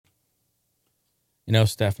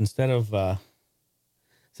Steph, instead of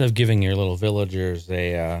giving your little villagers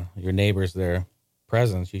your neighbors their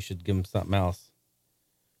presents, you should give them something else.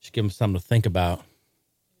 You should give them something to think about.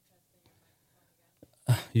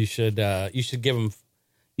 You should give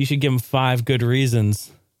them 5 good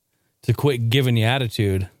reasons to quit giving you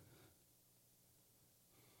attitude.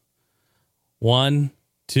 1,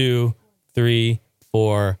 2, 3,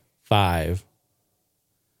 4, 5.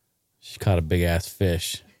 She caught a big ass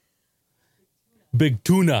fish. Big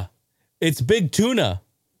tuna. It's big tuna.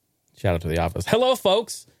 Shout out to the office. Hello,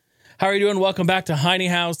 folks. How are you doing? Welcome back to Heiny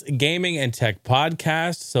House Gaming and Tech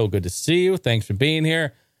Podcast. So good to see you. Thanks for being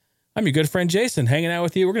here. I'm your good friend Jason, hanging out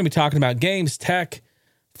with you. We're going to be talking about games, tech,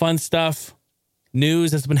 fun stuff,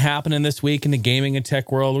 news that's been happening this week in the gaming and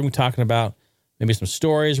tech world. We're going to be talking about maybe some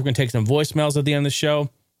stories. We're going to take some voicemails at the end of the show.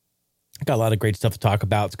 I got a lot of great stuff to talk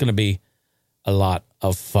about. It's going to be a lot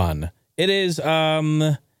of fun. It is,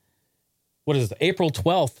 April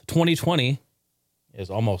 12th, 2020. It is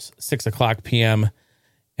almost 6 o'clock p.m.,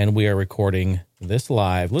 and we are recording this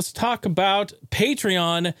live. Let's talk about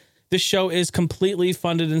Patreon. This show is completely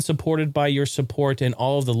funded and supported by your support and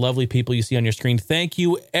all of the lovely people you see on your screen. Thank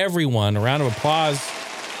you, everyone. A round of applause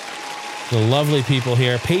to the lovely people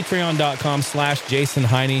here. Patreon.com/Jason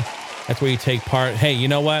Heiny. That's where you take part. Hey, you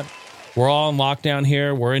know what? We're all in lockdown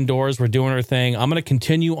here. We're indoors. We're doing our thing. I'm going to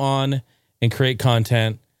continue on and create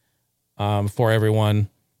content for everyone.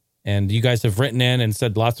 And you guys have written in and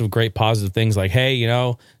said lots of great positive things like, hey,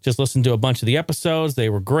 just listen to a bunch of the episodes. They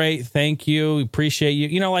were great. Thank you. Appreciate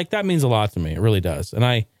you. That means a lot to me. It really does. And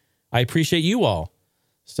I appreciate you all.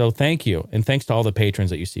 So thank you. And thanks to all the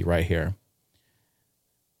patrons that you see right here.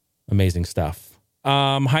 Amazing stuff.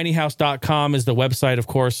 HeinyHouse.com is the website, of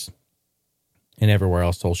course. And everywhere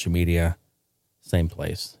else, social media, same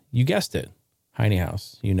place. You guessed it. Heiny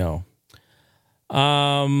House, we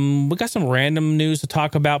got some random news to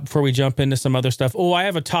talk about before we jump into some other stuff. Oh, I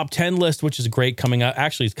have a top 10 list, which is great coming up.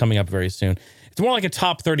 Actually, it's coming up very soon. It's more like a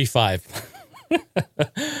top 35.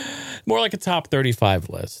 More like a top 35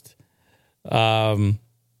 list.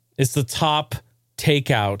 It's the top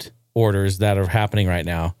takeout orders that are happening right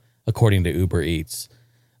now, according to Uber Eats.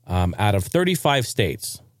 Out of 35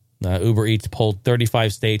 states, Uber Eats polled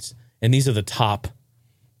 35 states, and these are the top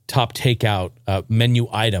takeout menu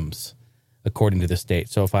items, according to the state.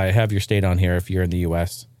 So if I have your state on here, if you're in the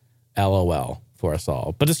U.S., LOL for us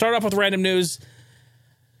all. But to start off with random news,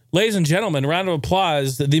 ladies and gentlemen, round of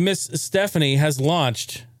applause. The Miss Stephanie has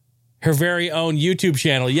launched her very own YouTube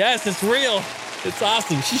channel. Yes, it's real. It's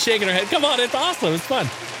awesome. She's shaking her head. Come on, it's awesome. It's fun.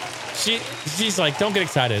 She's like, don't get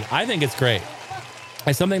excited. I think it's great.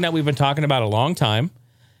 It's something that we've been talking about a long time.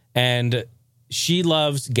 And she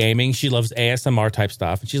loves gaming. She loves ASMR type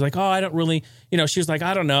stuff. And she's like, oh, I don't really, she was like,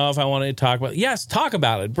 I don't know if I want to talk about it. Yes, talk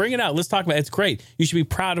about it. Bring it out. Let's talk about it. It's great. You should be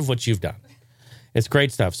proud of what you've done. It's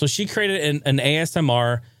great stuff. So she created an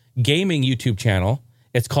ASMR gaming YouTube channel.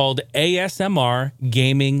 It's called ASMR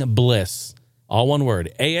Gaming Bliss. All one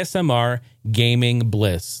word. ASMR Gaming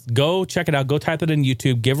Bliss. Go check it out. Go type it in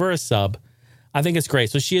YouTube. Give her a sub. I think it's great.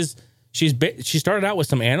 So she started out with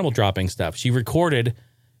some animal dropping stuff. She recorded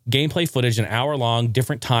gameplay footage an hour long,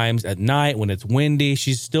 different times at night when it's windy.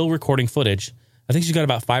 She's still recording footage. I think she's got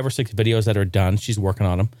about 5 or 6 videos that are done. She's working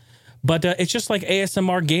on them. But it's just like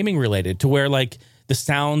ASMR gaming related to where like the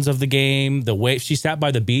sounds of the game, the waves. She sat by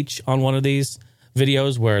the beach on one of these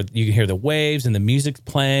videos where you can hear the waves and the music's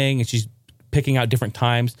playing and she's picking out different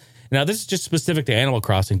times. Now, this is just specific to Animal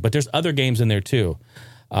Crossing, but there's other games in there too.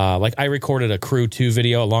 Like I recorded a Crew 2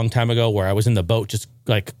 video a long time ago where I was in the boat just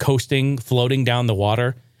like coasting, floating down the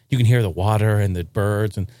water. You can hear the water and the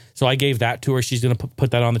birds. And so I gave that to her. She's going to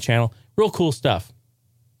put that on the channel. Real cool stuff.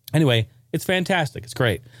 Anyway, it's fantastic. It's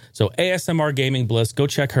great. So ASMR Gaming Bliss, go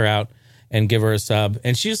check her out and give her a sub.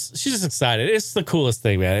 And she's just excited. It's the coolest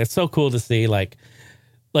thing, man. It's so cool to see. Like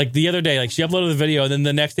the other day, like she uploaded the video and then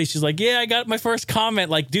the next day she's like, yeah, I got my first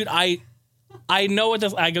comment. Like, dude, I know what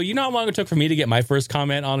this, I go, you know how long it took for me to get my first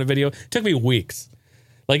comment on a video? It took me weeks.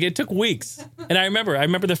 Like it took weeks. And I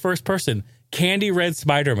remember the first person, Candy Red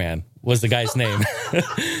Spider-Man was the guy's name.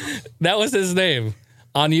 That was his name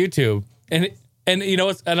on YouTube. And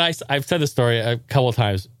I've said this story a couple of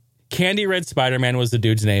times. Candy Red Spider-Man was the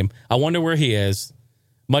dude's name. I wonder where he is.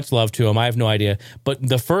 Much love to him. I have no idea. But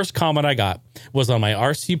the first comment I got was on my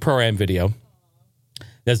RC Pro-Am video.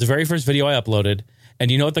 That's the very first video I uploaded.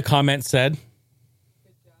 And you know what the comment said?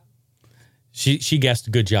 Good job. She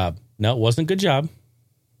guessed good job. No, it wasn't good job.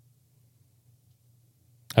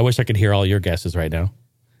 I wish I could hear all your guesses right now.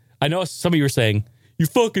 I know some of you are saying, you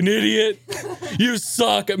fucking idiot. You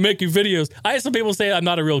suck at making videos. I had some people say I'm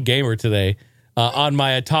not a real gamer today. on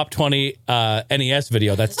my top 20 NES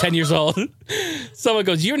video that's 10 years old. Someone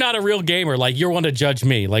goes, "You're not a real gamer. Like, you're one to judge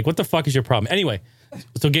me. Like, what the fuck is your problem?" Anyway,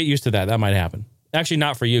 so get used to that. That might happen. Actually,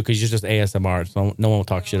 not for you because you're just ASMR, so no one will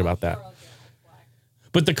talk shit about that.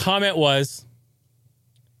 But the comment was,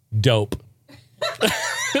 "Dope."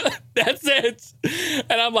 That's it.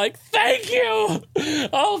 And I'm like, "Thank you.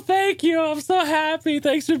 Oh, thank you. I'm so happy.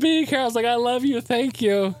 Thanks for being here." I was like, "I love you. Thank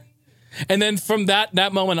you." And then from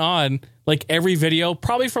that moment on, like every video,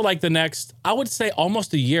 probably for like the next, I would say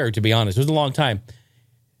almost a year, to be honest. It was a long time.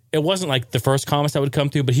 It wasn't like the first comments that would come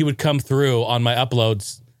through, but he would come through on my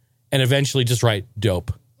uploads and eventually just write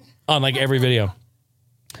 "dope" on like every video.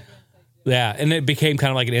 Yeah, and it became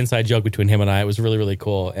kind of like an inside joke between him and I. It was really, really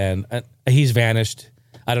cool. And he's vanished.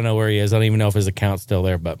 I don't know where he is. I don't even know if his account's still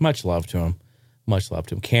there, but much love to him. Much love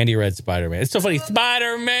to him. Candy Red Spider-Man. It's so funny.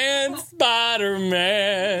 Spider-Man.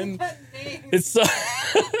 It's so...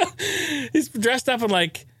 He's dressed up in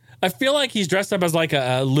like... I feel like he's dressed up as like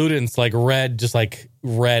a Ludens, like red, just like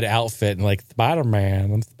red outfit. And like,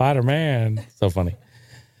 Spider-Man. I'm Spider-Man. So funny.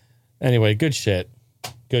 Anyway, good shit.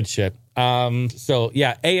 Good shit. So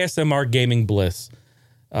yeah, ASMR Gaming Bliss.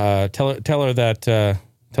 Tell her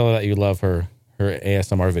that you love her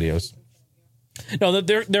ASMR videos. No,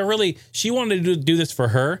 they're really, she wanted to do this for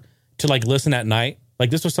her to like listen at night. Like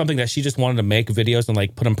this was something that she just wanted to make videos and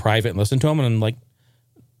like put them private and listen to them. And like,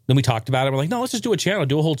 then we talked about it. We're like, no, let's just do a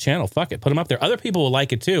whole channel. Fuck it. Put them up there. Other people will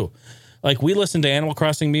like it too. Like we listen to Animal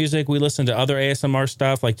Crossing music. We listen to other ASMR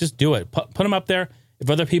stuff. Like just do it. Put them up there. If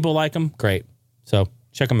other people like them, great. So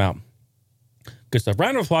check them out. Good stuff.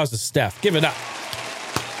 Round of applause to Steph. Give it up.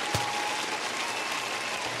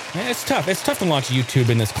 Man, it's tough. It's tough to launch YouTube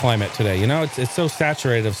in this climate today. You know, it's so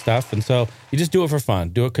saturated of stuff. And so you just do it for fun.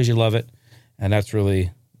 Do it because you love it. And that's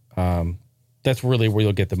really where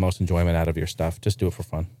you'll get the most enjoyment out of your stuff. Just do it for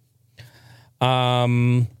fun.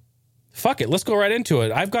 Fuck it. Let's go right into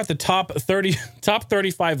it. I've got the top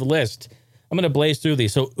 35 list. I'm going to blaze through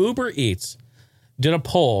these. So Uber Eats did a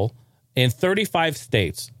poll in 35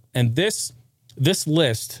 states. And this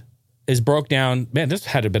list is broke down. Man, this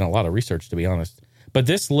had to have been a lot of research, to be honest. But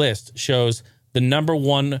this list shows the number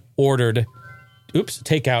one ordered,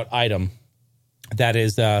 takeout item. That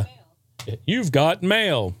is, you've got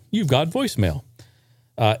mail. You've got voicemail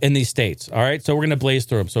in these states. All right. So we're going to blaze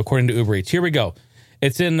through them. So according to Uber Eats, here we go.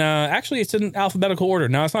 It's in alphabetical order.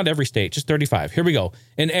 Now, it's not every state, just 35. Here we go.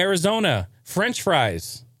 In Arizona, French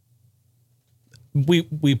fries.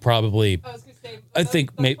 We probably, I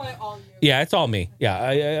think maybe. Yeah, it's all me.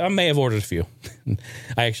 Yeah, I may have ordered a few.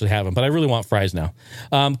 I actually haven't, but I really want fries now.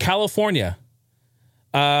 California.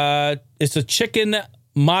 It's a chicken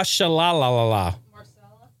mashallah.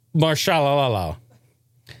 Marshallah.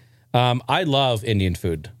 I love Indian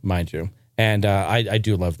food, mind you. And I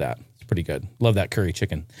do love that. It's pretty good. Love that curry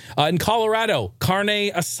chicken. In Colorado,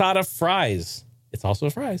 carne asada fries. It's also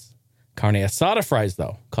fries. Carne asada fries,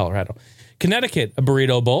 though. Colorado. Connecticut, a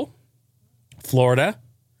burrito bowl. Florida,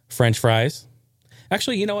 French fries.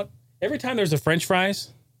 Actually, you know what? Every time there's a French fries,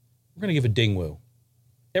 we're going to give a ding woo.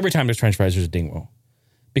 Every time there's French fries, there's a ding woo.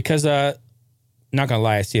 Because, not going to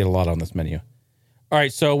lie, I see it a lot on this menu. All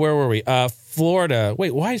right, so where were we? Florida.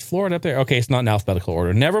 Wait, why is Florida up there? Okay, it's not in alphabetical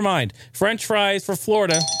order. Never mind. French fries for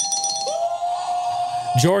Florida.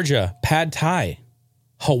 Georgia, pad thai.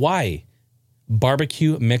 Hawaii,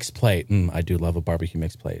 barbecue mixed plate. I do love a barbecue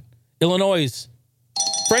mixed plate. Illinois,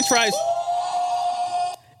 French fries.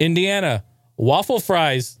 Indiana, waffle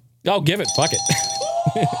fries. Oh, give it. Fuck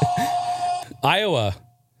it. Iowa,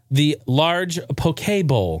 the large poke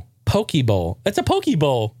bowl. Poke bowl. It's a poke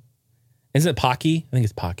bowl. Is it Pocky? I think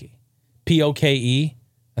it's Pocky. Poke. I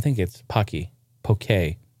think it's Pocky.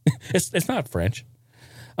 Poke. It's not French.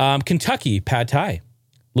 Kentucky, pad thai.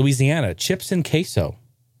 Louisiana, chips and queso.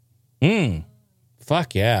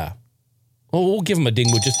 Fuck yeah. Well, we'll give them a ding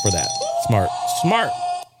just for that. Smart.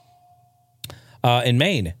 In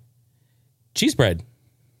Maine, cheese bread.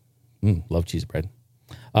 Love cheese bread.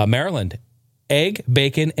 Maryland, egg,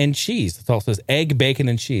 bacon, and cheese. That's all it says. Egg, bacon,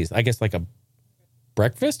 and cheese. I guess like a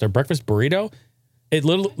breakfast or breakfast burrito. It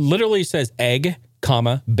literally says egg,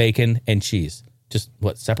 comma, bacon, and cheese. Just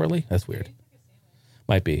what, separately? That's weird.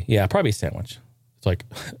 Might be. Yeah, probably a sandwich. It's like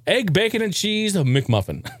egg, bacon, and cheese, a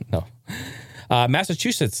McMuffin. No.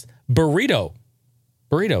 Massachusetts, burritos.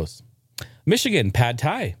 Michigan, pad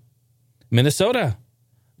thai. Minnesota,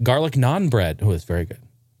 garlic naan bread. Oh, it's very good.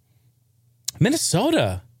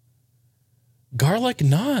 Minnesota, garlic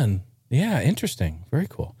naan. Yeah, interesting. Very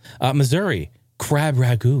cool. Missouri, crab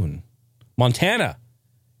ragoon. Montana,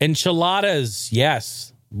 enchiladas.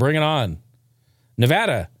 Yes, bring it on.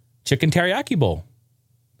 Nevada, chicken teriyaki bowl.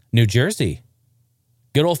 New Jersey,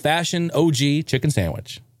 Good old-fashioned OG chicken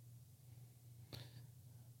sandwich.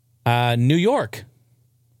 New York.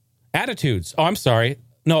 Attitudes. Oh, I'm sorry.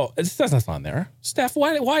 No, that's not on there. Steph,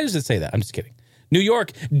 why does it say that? I'm just kidding. New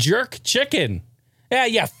York, jerk chicken. Yeah,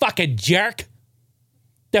 you fucking jerk.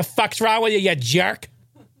 The fuck's wrong with you, you jerk?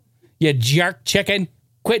 You jerk chicken.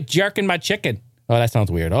 Quit jerking my chicken. Oh, that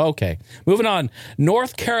sounds weird. Oh, okay. Moving on.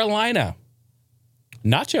 North Carolina.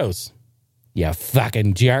 Nachos. You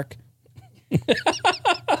fucking jerk.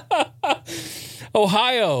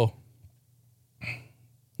 Ohio.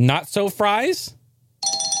 Not so fries.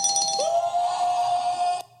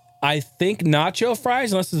 I think nacho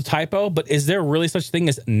fries, unless it's a typo, but is there really such thing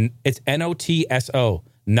as it's NOTSO,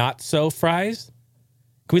 not so fries?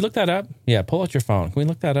 Can we look that up? Yeah, pull out your phone. Can we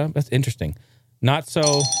look that up? That's interesting. Not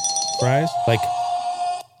so fries? Like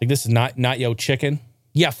this is not yo chicken.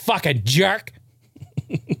 Yeah, fucking jerk.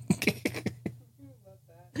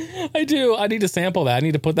 I do. I need to sample that. I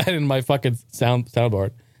need to put that in my fucking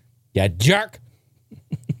soundboard. Yeah, jerk.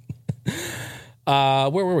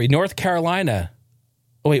 Where were we? North Carolina.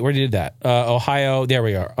 Oh, wait, where did that? Ohio. There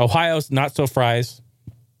we are. Ohio's not so fries.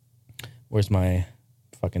 Where's my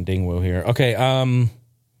fucking dingwoo here? Okay.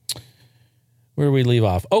 Where do we leave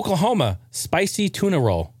off? Oklahoma. Spicy tuna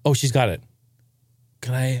roll. Oh, she's got it.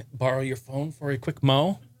 Can I borrow your phone for a quick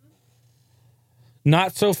mo?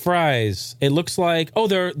 Not so fries. It looks like,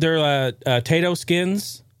 they're potato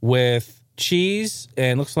skins with cheese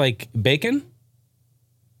and looks like bacon.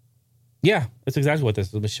 Yeah, that's exactly what this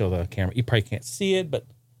is. Let me show the camera. You probably can't see it, but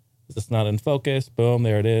it's not in focus. Boom,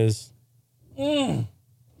 there it is. So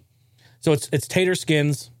it's tater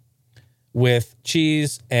skins with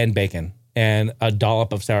cheese and bacon and a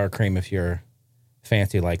dollop of sour cream if you're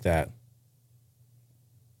fancy like that.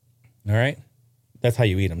 All right? That's how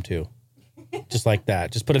you eat them, too. Just like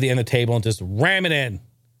that. Just put it at the end of the table and just ram it in.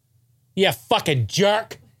 Yeah, fucking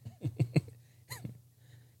jerk.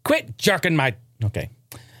 Quit jerking my... Okay.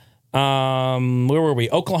 Where were we?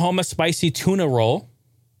 Oklahoma spicy tuna roll.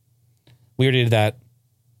 We already did that.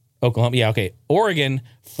 Oklahoma. Yeah, okay. Oregon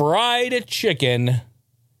fried chicken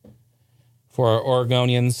for our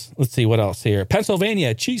Oregonians. Let's see what else here.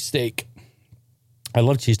 Pennsylvania cheesesteak. I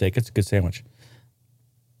love cheesesteak. It's a good sandwich.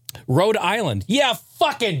 Rhode Island. Yeah,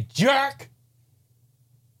 fucking jerk.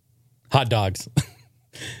 Hot dogs.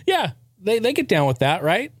 Yeah, they get down with that,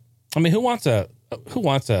 right? I mean, who wants a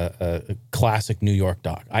classic New York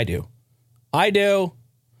dog? I do.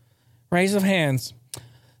 Raise of hands.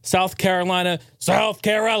 South Carolina,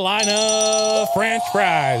 French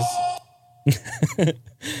fries.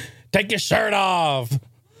 Take your shirt off.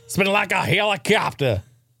 Spinning like a helicopter.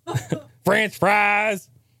 French fries.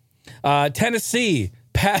 Tennessee,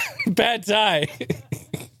 pad thai.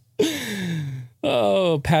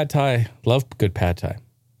 Oh, pad thai. Love good pad thai.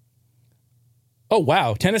 Oh,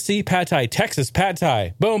 wow. Tennessee, pad thai. Texas, pad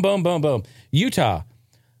thai. Boom, boom, boom, boom. Utah,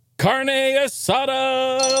 carne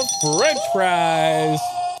asada, French fries.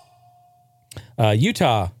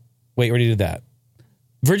 Utah. Wait, already did that.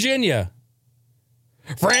 Virginia,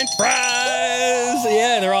 French fries.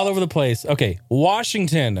 Yeah, they're all over the place. Okay,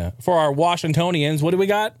 Washington. For our Washingtonians, what do we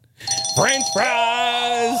got? French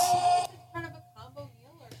fries. Kind of a combo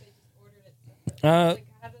meal, or they just ordered it separate? Like,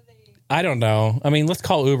 how do they... I don't know. I mean, let's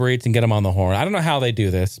call Uber Eats and get them on the horn. I don't know how they do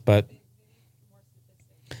this, but...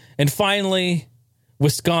 And finally,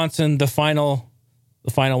 Wisconsin, the final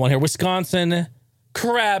one here. Wisconsin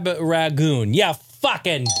crab ragoon. Yeah,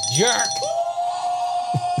 fucking jerk.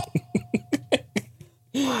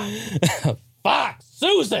 Fuck,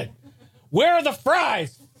 Susan. Where are the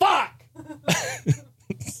fries? Fuck.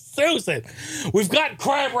 Susan, we've got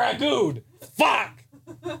crab ragoon. Fuck.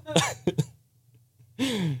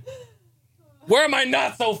 Where are my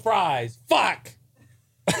not so fries? Fuck.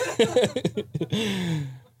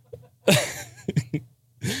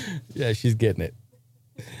 Yeah, she's getting it.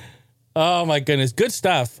 Oh my goodness. Good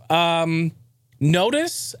stuff.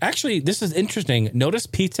 Notice, actually, this is interesting. Notice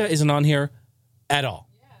pizza isn't on here at all.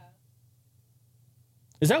 Yeah.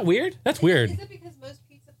 Is that weird? That's weird. Is it because most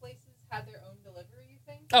pizza places have their own delivery, you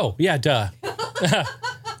think? Oh, yeah, duh.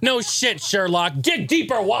 No shit, Sherlock. Dig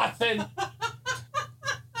deeper, Watson.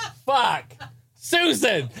 Fuck.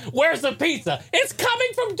 Susan, where's the pizza? It's coming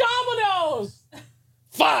from Domino's.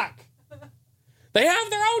 Fuck. They have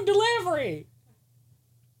their own delivery.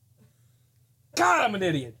 God, I'm an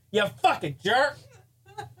idiot. You fucking jerk.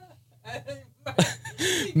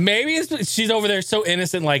 Maybe she's over there so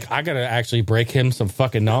innocent, like, I gotta actually break him some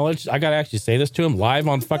fucking knowledge. I gotta actually say this to him live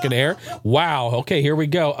on fucking air. Wow. Okay, here we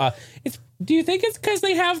go. Do you think it's because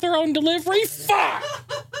they have their own delivery? Fuck.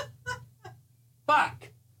 Fuck.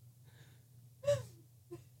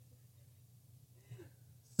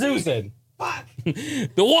 Susan. Fuck.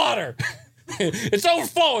 The water. It's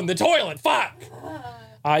overflowing the toilet. Fuck.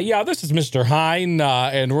 Yeah, this is Mr. Hine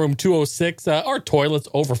in room 206. Our toilet's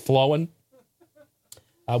overflowing.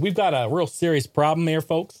 We've got a real serious problem here,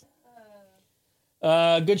 folks.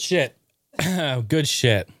 Good shit. Good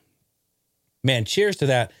shit. Man, cheers to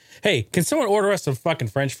that. Hey, can someone order us some fucking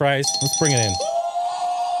French fries? Let's bring it in.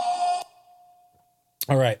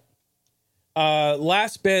 All right.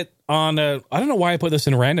 Last bit on, I don't know why I put this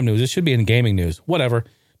in random news. It should be in gaming news. Whatever.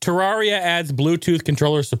 Terraria adds Bluetooth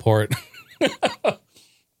controller support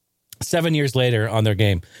 7 years later on their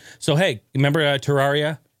game. So, hey, remember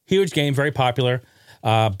Terraria? Huge game, very popular.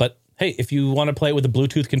 But, hey, if you want to play it with a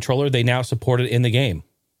Bluetooth controller, they now support it in the game.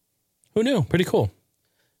 Who knew? Pretty cool.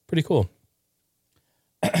 Pretty cool.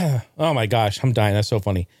 Oh, my gosh. I'm dying. That's so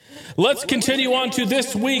funny. Let's continue on to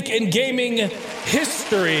This Week in Gaming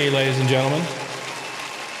History, ladies and gentlemen.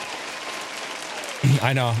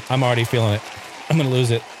 I know. I'm already feeling it. I'm going to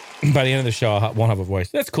lose it. By the end of the show, I won't have a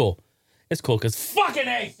voice. That's cool. It's cool because fucking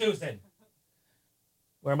A, Susan.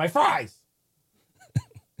 Where are my fries?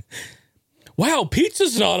 Wow,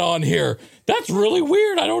 pizza's not on here. That's really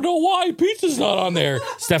weird. I don't know why pizza's not on there.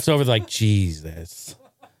 Steph's over there like, Jesus.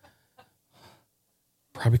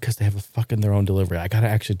 Probably because they have their own delivery. I got to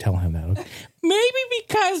actually tell him that. Okay? Maybe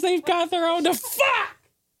because they've got their own. Fuck!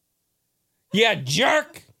 Yeah,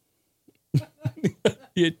 jerk.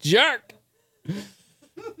 You jerk.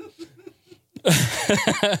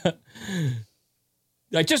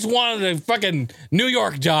 I just wanted a fucking New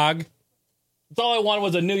York dog. That's all I wanted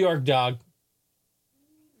was a New York dog.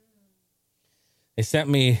 They sent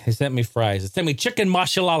me fries. They sent me chicken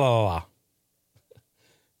mashallah. All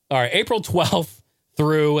right, April 12th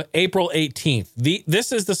through April 18th.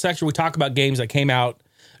 This is the section we talk about games that came out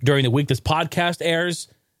during the week this podcast airs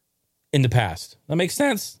in the past. That makes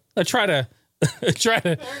sense. I try to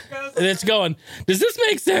it's going. Does this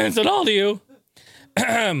make sense at all to you?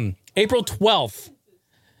 April 12th.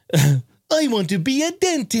 I want to be a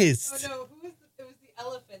dentist. Oh no, it was the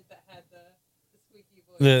elephant that had the squeaky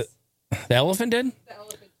voice. The elephant did? The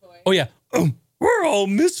elephant toy. Oh yeah. We're all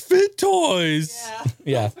misfit toys. Yeah.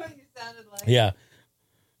 Yeah. That's what you sounded like. Yeah.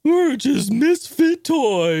 We're just misfit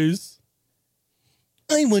toys.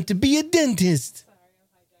 I want to be a dentist. Sorry,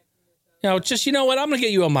 I'm hijacking your show. You know what? I'm going to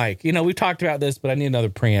get you a mic. We've talked about this, but I need another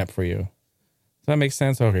preamp for you. Does that make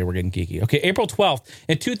sense? Okay, we're getting geeky. Okay, April 12th.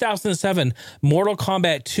 In 2007, Mortal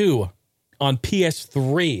Kombat 2 on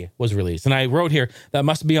PS3 was released. And I wrote here, that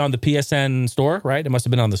must be on the PSN store, right? It must have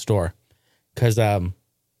been on the store. Because, yeah.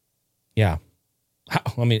 I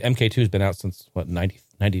mean, MK2 has been out since,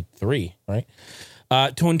 93, right?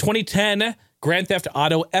 In 2010, Grand Theft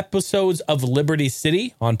Auto Episodes of Liberty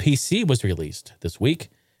City on PC was released this week.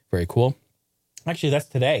 Very cool. Actually, that's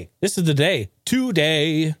today. This is the day.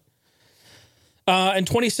 Today. In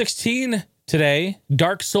 2016, today,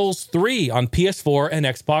 Dark Souls 3 on PS4 and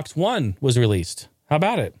Xbox One was released. How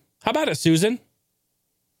about it? How about it, Susan?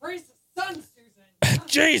 Praise the sun, Susan.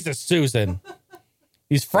 Jesus, Susan.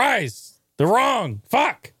 These fries, they're wrong.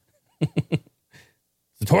 Fuck.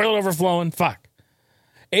 The toilet overflowing. Fuck.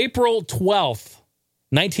 April 12th,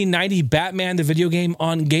 1990, Batman the video game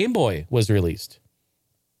on Game Boy was released.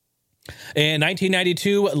 In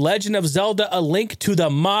 1992, Legend of Zelda: A Link to the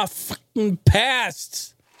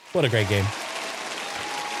Past. What a great game.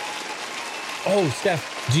 Oh,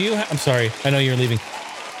 Steph, I'm sorry. I know you're leaving.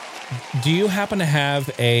 Do you happen to have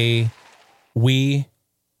a Wii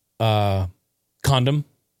condom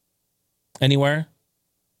anywhere?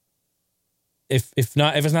 If it's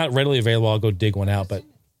not readily available, I'll go dig one out, but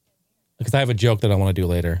because I have a joke that I want to do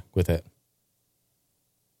later with it.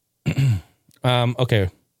 Okay.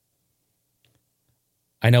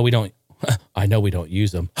 I know we don't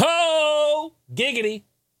use them. Ho! Giggity.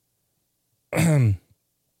 I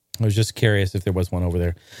was just curious if there was one over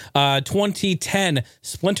there. 2010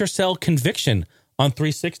 Splinter Cell Conviction on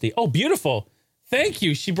 360. Oh, beautiful. Thank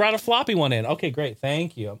you. She brought a floppy one in. Okay, great.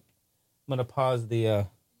 Thank you. I'm going to pause the...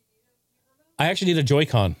 I actually need a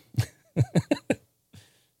Joy-Con.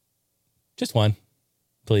 Just one,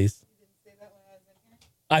 please. You didn't say that when I was in here.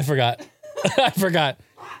 I forgot. I forgot.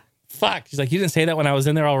 Fuck. She's like, you didn't say that when I was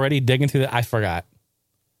in there already digging through the... I forgot.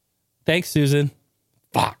 Thanks, Susan.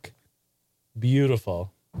 Fuck.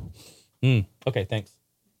 Beautiful. Okay, thanks.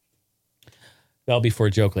 That'll be for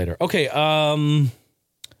a joke later. Okay,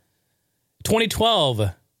 2012,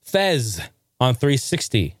 Fez on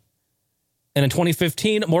 360. And in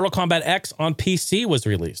 2015, Mortal Kombat X on PC was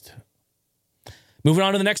released. Moving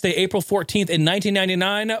on to the next day, April 14th in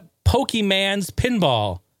 1999, Pokemon's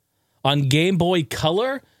Pinball on Game Boy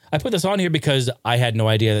Color. I put this on here because I had no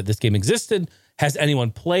idea that this game existed. Has anyone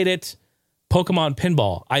played it? Pokemon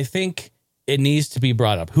Pinball. I think it needs to be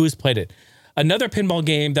brought up. Who's played it? Another pinball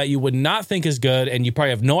game that you would not think is good and you probably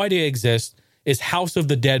have no idea exists is House of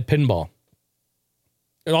the Dead Pinball.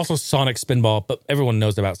 And also Sonic Spinball, but everyone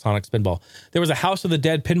knows about Sonic Spinball. There was a House of the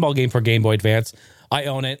Dead pinball game for Game Boy Advance. I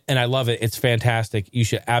own it and I love it. It's fantastic. You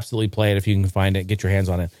should absolutely play it if you can find it. Get your hands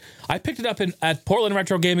on it. I picked it up at Portland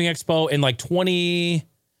Retro Gaming Expo in like this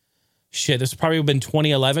has probably been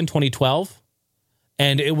 2011, 2012.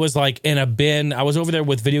 And it was like in a bin. I was over there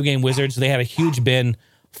with Video Game Wizards. They had a huge bin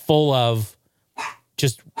full of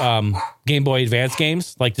just Game Boy Advance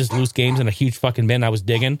games, like just loose games in a huge fucking bin. I was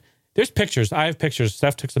digging. There's pictures. I have pictures.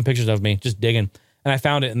 Steph took some pictures of me just digging. And I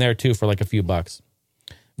found it in there too for like a few bucks.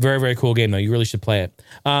 Very, very cool game though. You really should play it.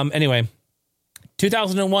 Anyway,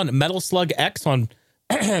 2001 Metal Slug X on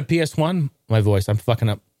PS1. My voice. I'm fucking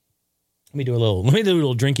up. Let me do a little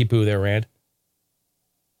drinky poo there, Rand.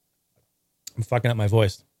 I'm fucking up my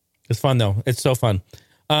voice. It's fun though. It's so fun.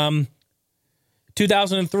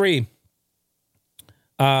 2003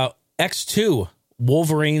 X2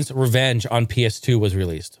 Wolverine's Revenge on PS2 was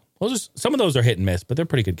released. Some of those are hit and miss, but they're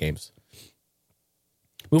pretty good games.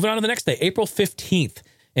 Moving on to the next day, April 15th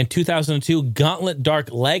in 2002, Gauntlet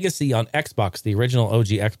Dark Legacy on Xbox, the original OG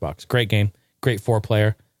Xbox. Great game. Great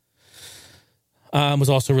 4-player. Was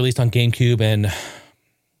also released on GameCube and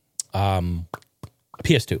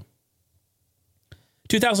PS2.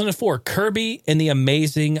 2004, Kirby and the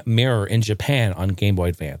Amazing Mirror in Japan on Game Boy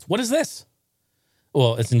Advance. What is this?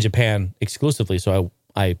 Well, it's in Japan exclusively, so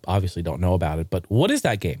I obviously don't know about it. But what is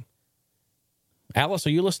that game? Alice, are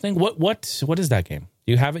you listening? What is that game?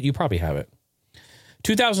 Do you have it? You probably have it.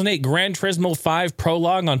 2008, Gran Turismo 5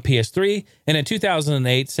 Prologue on PS3. And in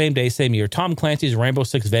 2008, same day, same year, Tom Clancy's Rainbow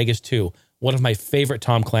Six Vegas 2. One of my favorite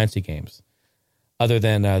Tom Clancy games. Other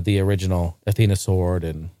than the original Athena Sword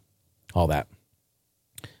and all that.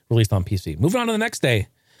 Released on PC. Moving on to the next day.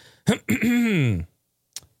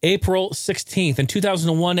 April 16th in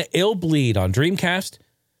 2001, Illbleed on Dreamcast.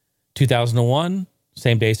 2001,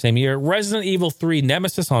 same day, same year, Resident Evil 3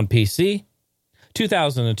 Nemesis on PC.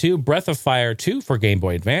 2002, Breath of Fire 2 for Game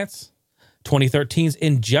Boy Advance. 2013's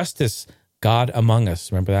Injustice, God Among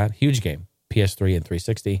Us. Remember that? Huge game. PS3 and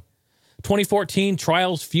 360. 2014,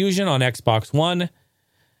 Trials Fusion on Xbox One.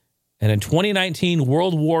 And in 2019,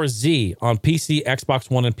 World War Z on PC, Xbox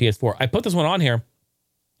One, and PS4. I put this one on here.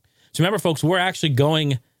 So remember, folks, we're actually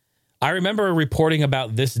going... I remember reporting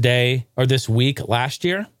about this day or this week last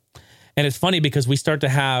year. And it's funny because we start to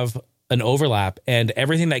have an overlap and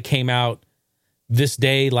everything that came out this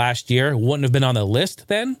day last year wouldn't have been on the list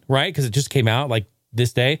then, right? Because it just came out like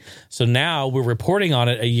this day. So now we're reporting on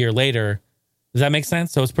it a year later. Does that make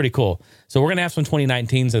sense? So it's pretty cool. So we're going to have some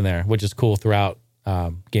 2019s in there, which is cool throughout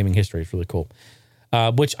gaming history. It's really cool.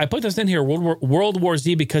 Which I put this in here, World War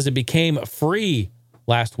Z, because it became free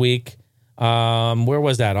last week. Where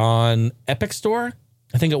was that? On Epic Store?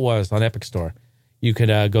 I think it was on Epic Store. You could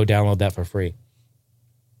go download that for free.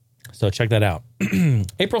 So check that out.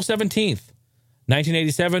 April 17th,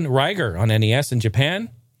 1987, Riger on NES in Japan.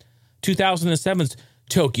 2007's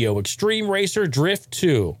Tokyo Extreme Racer Drift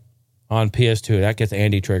 2 on PS2. That gets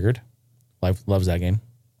Andy triggered. Loves that game.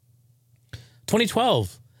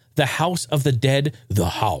 2012, The House of the Dead. The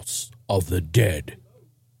House of the Dead.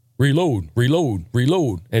 Reload.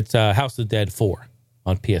 It's House of the Dead 4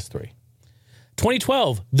 on PS3.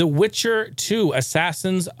 2012, The Witcher 2,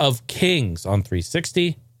 Assassins of Kings on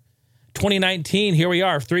 360. 2019, here we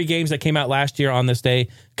are, 3 games that came out last year on this day.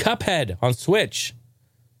 Cuphead on Switch.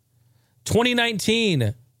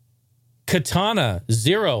 2019, Katana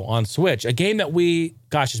Zero on Switch. A game that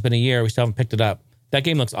it's been a year, we still haven't picked it up. That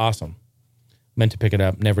game looks awesome. Meant to pick it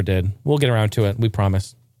up, never did. We'll get around to it, we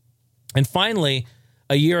promise. And finally,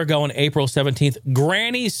 a year ago on April 17th,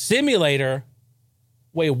 Granny Simulator.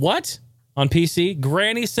 Wait, what? On PC?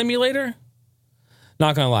 Granny Simulator?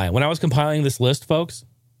 Not gonna lie. When I was compiling this list, folks,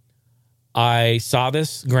 I saw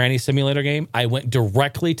this Granny Simulator game. I went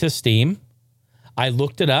directly to Steam. I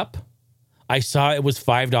looked it up. I saw it was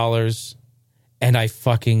 $5, and I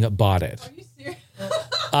fucking bought it. Are you serious?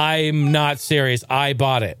 I'm not serious. I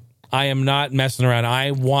bought it. I am not messing around.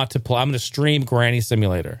 I want to play. I'm going to stream Granny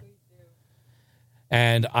Simulator.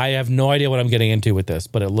 And I have no idea what I'm getting into with this,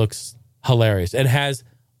 but it looks hilarious. It has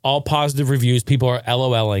all positive reviews. People are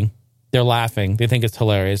LOLing. They're laughing. They think it's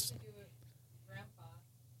hilarious. Grandpa.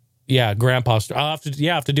 Yeah, Grandpa. I'll have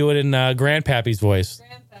to do it in Grandpappy's voice.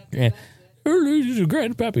 Grandpappy.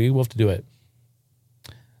 Grandpappy. We'll have to do it.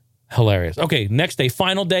 Hilarious. Okay, next day,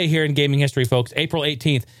 final day here in gaming history, folks. April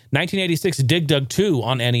 18th, 1986, Dig Dug 2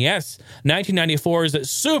 on NES. 1994's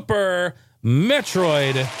Super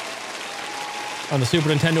Metroid on the Super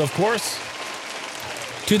Nintendo, of course.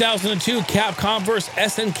 2002, Capcom vs.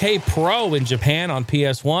 SNK Pro in Japan on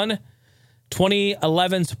PS1.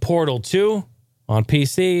 2011's Portal 2 on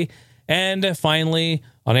PC. And finally,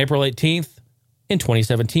 on April 18th, in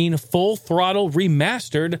 2017, Full Throttle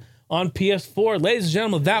Remastered on PS4. Ladies and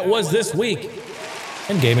gentlemen, that was this week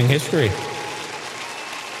in gaming history.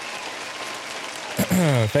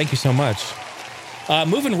 Thank you so much.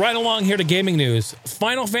 Moving right along here to gaming news.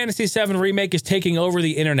 Final Fantasy VII Remake is taking over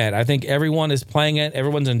the internet. I think everyone is playing it.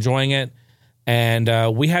 Everyone's enjoying it.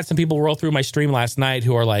 And we had some people roll through my stream last night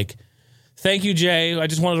who are like, thank you, Jay. I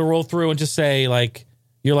just wanted to roll through and just say, like,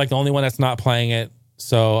 you're like the only one that's not playing it.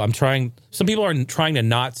 So I'm trying. Some people are trying to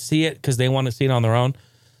not see it because they want to see it on their own.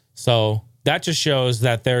 So that just shows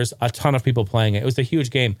that there's a ton of people playing it. It was a huge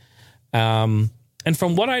game. And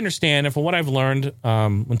from what I understand and from what I've learned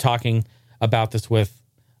when talking about this with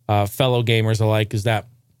fellow gamers alike, is that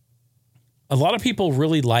a lot of people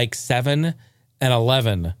really like 7 and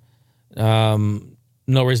 11.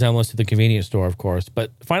 No resemblance to the convenience store, of course.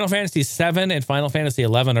 But Final Fantasy 7 and Final Fantasy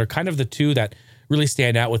 11 are kind of the two that really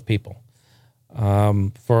stand out with people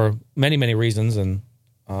for many, many reasons. And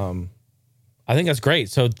I think that's great.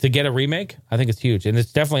 So to get a remake, I think it's huge. And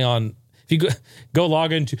it's definitely on, if you go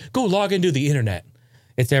log into the internet,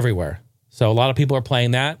 it's everywhere. So a lot of people are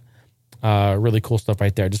playing that. Really cool stuff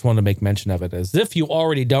right there. Just wanted to make mention of it as if you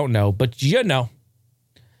already don't know, but you know.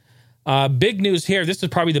 Big news here. This is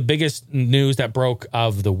probably the biggest news that broke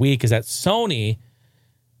of the week, is that Sony,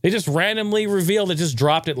 they just randomly revealed, it just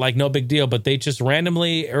dropped it like no big deal, but they just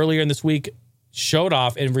randomly earlier in this week showed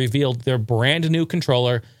off and revealed their brand new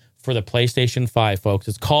controller for the PlayStation 5, folks.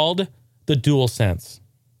 It's called the DualSense.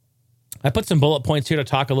 I put some bullet points here to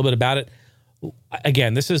talk a little bit about it.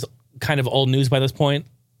 Again, this is kind of old news by this point.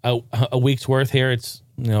 A week's worth here. It's,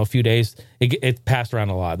 a few days. It passed around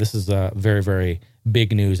a lot. This is very, very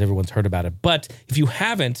big news. Everyone's heard about it. But if you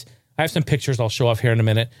haven't, I have some pictures I'll show off here in a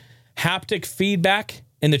minute. Haptic feedback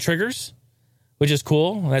in the triggers, which is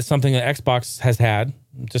cool. That's something that Xbox has had.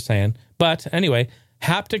 I'm just saying. But anyway,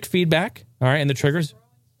 haptic feedback, all right, in the triggers.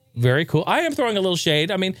 Very cool. I am throwing a little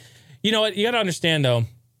shade. I mean, you know what? You got to understand, though.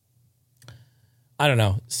 I don't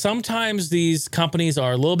know. Sometimes these companies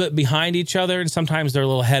are a little bit behind each other, and sometimes they're a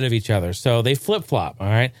little ahead of each other. So they flip-flop, all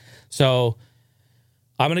right? So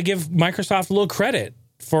I'm going to give Microsoft a little credit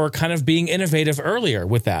for kind of being innovative earlier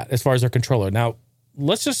with that as far as their controller. Now,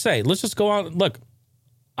 let's just go on. Look,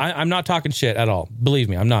 I'm not talking shit at all. Believe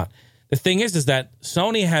me, I'm not. The thing is that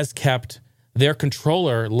Sony has kept their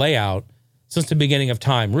controller layout since the beginning of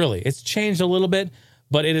time, really. It's changed a little bit,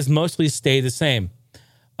 but it has mostly stayed the same.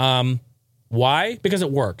 Why? Because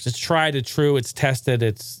it works. It's tried, it's true, it's tested,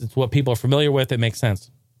 it's what people are familiar with. It makes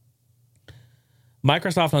sense.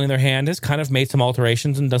 Microsoft, on the other hand, has kind of made some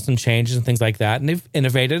alterations and done some changes and things like that, and they've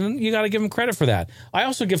innovated, and you got to give them credit for that. I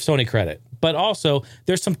also give Sony credit, but also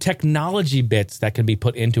there's some technology bits that can be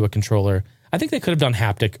put into a controller. I think they could have done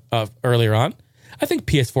haptic earlier on. I think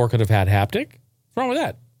PS4 could have had haptic. What's wrong with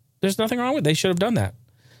that? There's nothing wrong with it. They should have done that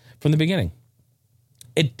from the beginning.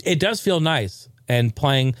 It does feel nice, and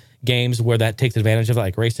playing games where that takes advantage of it,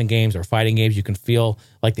 like racing games or fighting games, you can feel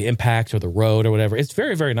like the impacts or the road or whatever. It's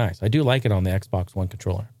very, very nice. I do like it on the Xbox One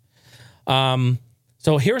controller.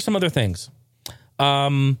 So here are some other things.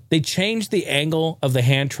 They changed the angle of the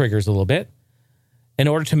hand triggers a little bit in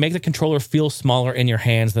order to make the controller feel smaller in your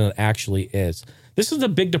hands than it actually is. This is a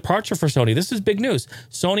big departure for Sony. This is big news.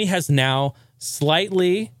 Sony has now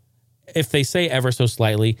slightly, if they say ever so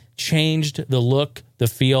slightly, changed the look, the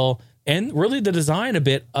feel, and really the design a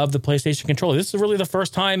bit of the PlayStation controller. This is really the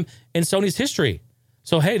first time in Sony's history.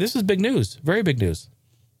 So, hey, this is big news. Very big news.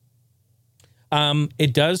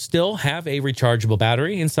 It does still have a rechargeable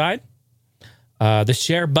battery inside. The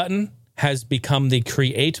share button has become the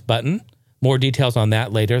create button. More details on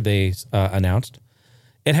that later, they announced.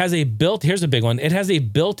 It has here's a big one. It has a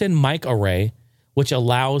built-in mic array, which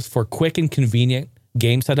allows for quick and convenient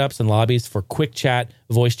game setups and lobbies for quick chat,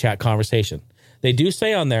 voice chat conversation. They do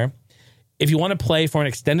say on there, if you want to play for an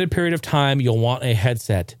extended period of time, you'll want a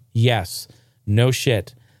headset. Yes. No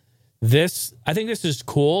shit. I think this is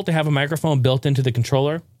cool to have a microphone built into the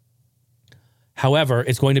controller. However,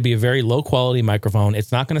 it's going to be a very low quality microphone.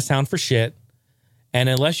 It's not going to sound for shit. And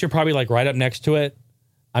unless you're probably like right up next to it,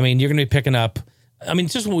 I mean, you're going to be picking up,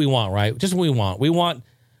 it's just what we want, right? Just what we want.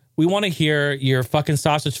 We want to hear your fucking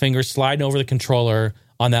sausage fingers sliding over the controller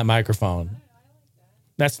on that microphone.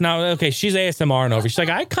 That's not, okay, she's ASMRing over. She's like,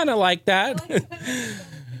 I kind of like that.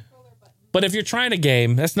 But if you're trying to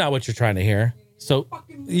game, that's not what you're trying to hear. So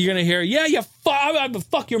you're going to hear, yeah,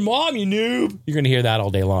 fuck your mom, you noob. You're going to hear that all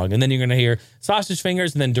day long. And then you're going to hear sausage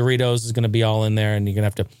fingers, and then Doritos is going to be all in there, and you're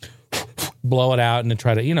going to have to blow it out and then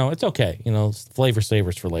try to, it's okay. Flavor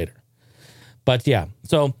savers for later. But yeah,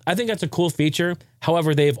 so I think that's a cool feature.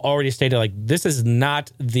 However, they've already stated like this is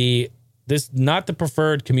not the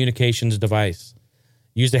preferred communications device.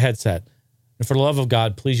 Use the headset. And for the love of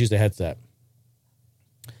God, please use the headset.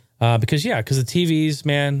 Because the TVs,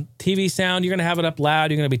 man, TV sound, you're going to have it up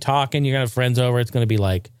loud. You're going to be talking. You're going to have friends over. It's going to be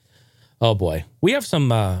like, oh boy. We have some,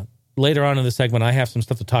 later on in the segment, I have some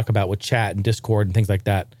stuff to talk about with chat and Discord and things like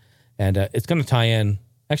that. And it's going to tie into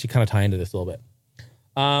this a little bit.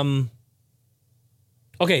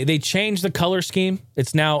 Okay, they changed the color scheme.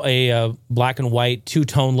 It's now a black and white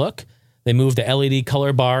two-tone look. They moved the LED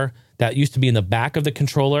color bar that used to be in the back of the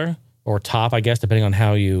controller, or top, I guess, depending on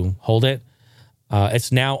how you hold it.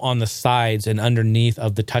 It's now on the sides and underneath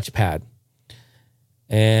of the touchpad.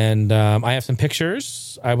 And I have some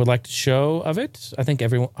pictures I would like to show of it. I think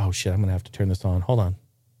everyone... Oh, shit, I'm going to have to turn this on. Hold on.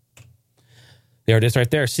 There it is right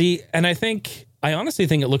there. See, and I honestly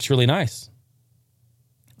think it looks really nice.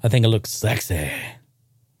 I think it looks sexy.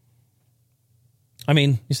 I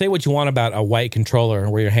mean, you say what you want about a white controller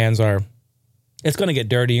where your hands are... It's going to get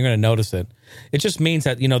dirty. You're going to notice it. It just means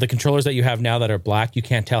that, the controllers that you have now that are black, you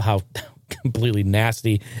can't tell how completely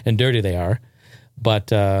nasty and dirty they are. But,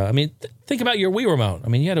 think about your Wii remote. I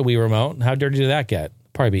mean, you had a Wii remote. How dirty did that get?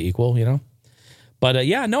 Probably be equal, But, I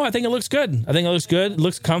think it looks good. It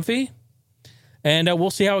looks comfy. And we'll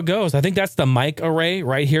see how it goes. I think that's the mic array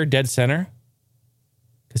right here, dead center.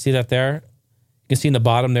 You can see that there. You can see in the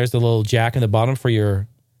bottom, there's the little jack in the bottom for your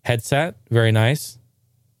headset. Very nice.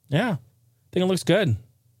 Yeah. I think it looks good.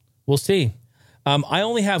 We'll see. I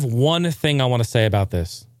only have one thing I want to say about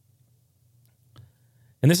this.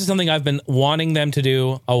 And this is something I've been wanting them to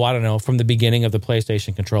do, I don't know, from the beginning of the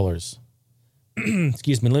PlayStation controllers.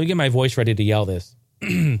 Excuse me. Let me get my voice ready to yell this.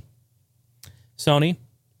 Sony,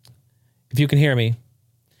 if you can hear me,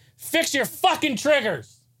 fix your fucking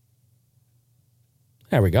triggers.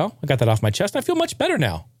 There we go. I got that off my chest. I feel much better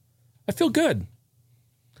now. I feel good.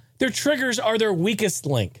 Their triggers are their weakest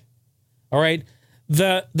link. All right.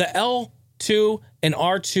 The L2 and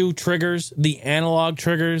R2 triggers, the analog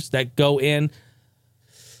triggers that go in.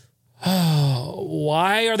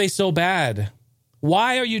 Why are they so bad?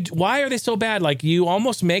 Why are they so bad? Like you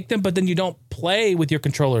almost make them, but then you don't play with your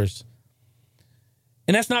controllers.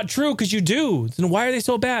 And that's not true because you do. Then why are they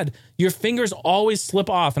so bad? Your fingers always slip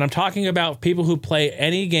off. And I'm talking about people who play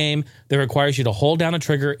any game that requires you to hold down a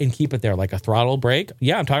trigger and keep it there, like a throttle brake.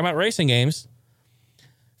 Yeah, I'm talking about racing games.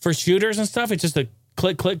 For shooters and stuff, it's just a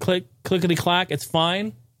click, click, click, clickety clack. It's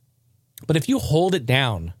fine. But if you hold it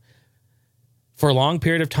down for a long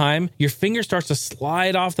period of time, your finger starts to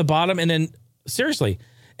slide off the bottom. And then, seriously,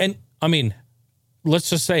 and I mean, let's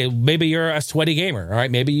just say maybe you're a sweaty gamer, all right?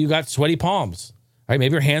 Maybe you got sweaty palms, all right?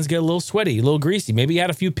 Maybe your hands get a little sweaty, a little greasy. Maybe you had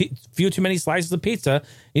a few too many slices of pizza.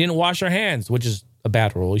 You didn't wash your hands, which is a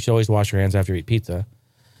bad rule. You should always wash your hands after you eat pizza.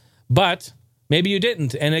 But maybe you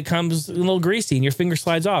didn't, and it comes a little greasy, and your finger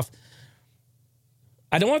slides off.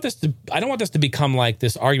 I don't want this to become like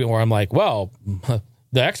this argument where I'm like, well,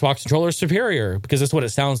 the Xbox controller is superior because that's what it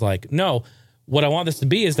sounds like. No, what I want this to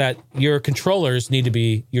be is that your triggers need to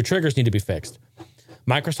be fixed.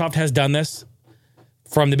 Microsoft has done this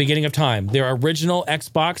from the beginning of time. Their original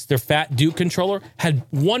Xbox, their Fat Duke controller, had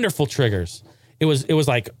wonderful triggers. It was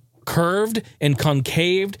like curved and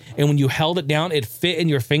concaved, and when you held it down, it fit in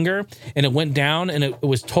your finger, and it went down, and it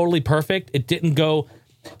was totally perfect. It didn't go...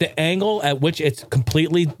 The angle at which it's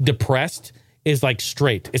completely depressed is like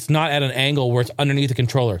straight. It's not at an angle where it's underneath the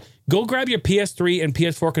controller. Go grab your PS3 and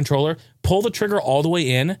PS4 controller, pull the trigger all the way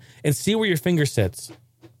in, and see where your finger sits.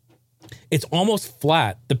 It's almost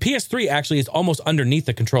flat. The PS3 actually is almost underneath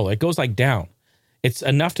the controller. It goes like down. It's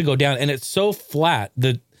enough to go down, and it's so flat.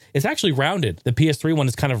 It's actually rounded. The PS3 one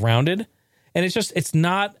is kind of rounded, and it's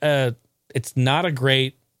not a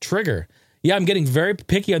great trigger. Yeah, I'm getting very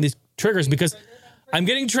picky on these triggers because I'm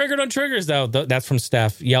getting triggered on triggers, though. That's from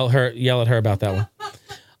Steph. Yell at her about that one.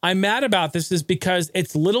 I'm mad about this is because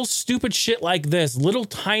it's little stupid shit like this, little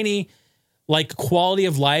tiny, like quality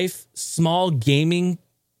of life, small gaming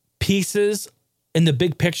pieces in the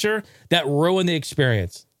big picture that ruin the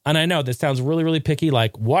experience. And I know this sounds really, really picky.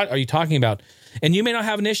 Like, what are you talking about? And you may not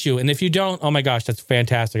have an issue. And if you don't, oh my gosh, that's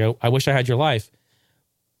fantastic. I wish I had your life.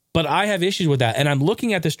 But I have issues with that. And I'm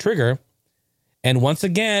looking at this trigger. And once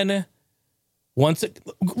again...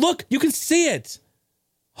 look, you can see it.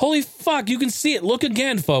 Holy fuck, you can see it. Look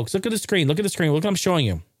again, folks. Look at the screen. Look what I'm showing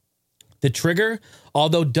you. The trigger,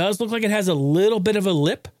 although does look like it has a little bit of a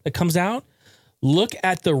lip that comes out, look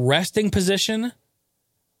at the resting position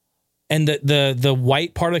and the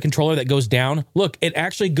white part of the controller that goes down. Look, it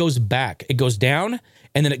actually goes back. It goes down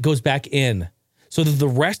and then it goes back in. So that the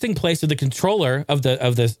resting place of the controller of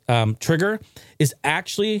the trigger is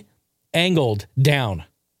actually angled down.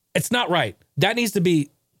 It's not right. That needs to be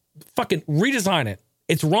fucking redesign it.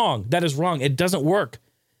 It's wrong. That is wrong. It doesn't work.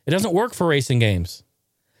 It doesn't work for racing games.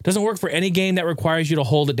 It doesn't work for any game that requires you to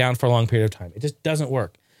hold it down for a long period of time. It just doesn't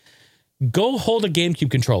work. Go hold a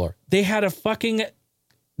GameCube controller. They had a fucking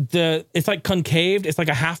it's like concaved. It's like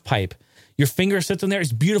a half pipe. Your finger sits in there.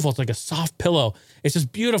 It's beautiful. It's like a soft pillow. It's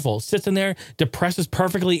just beautiful. It sits in there, depresses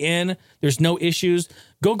perfectly in. There's no issues.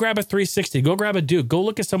 Go grab a 360. Go grab a Duke. Go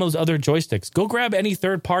look at some of those other joysticks. Go grab any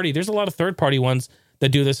third party. There's a lot of third party ones that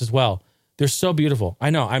do this as well. They're so beautiful. I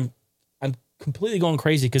know. I'm completely going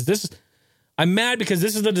crazy because I'm mad because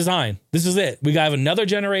this is the design. This is it. We have another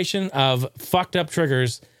generation of fucked up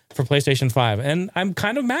triggers for PlayStation 5. And I'm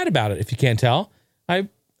kind of mad about it, if you can't tell. I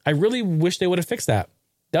really wish they would have fixed that.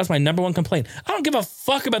 That was my number one complaint. I don't give a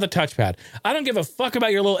fuck about the touchpad. I don't give a fuck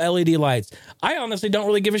about your little LED lights. I honestly don't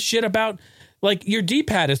really give a shit about like your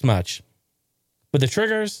D-pad as much. But the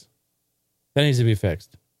triggers, that needs to be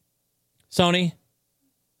fixed. Sony,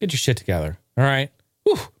 get your shit together. All right.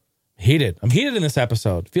 Whew. I'm heated in this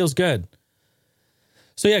episode. Feels good.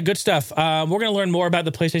 So yeah, good stuff. We're going to learn more about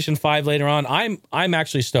the PlayStation 5 later on. I'm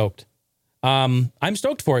actually stoked. I'm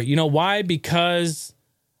stoked for it. You know why? Because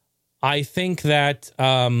I think that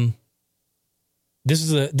this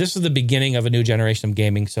is the beginning of a new generation of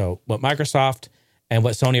gaming. So what Microsoft and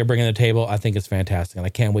what Sony are bringing to the table, I think it's fantastic, and I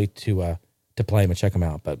can't wait to play them and check them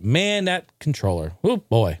out. But man, that controller, oh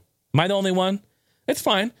boy, am I the only one? It's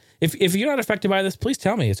fine. If you're not affected by this, please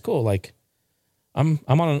tell me. It's cool. Like I'm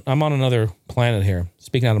on another planet here,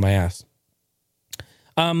 speaking out of my ass.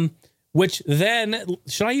 Which then,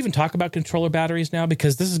 should I even talk about controller batteries now?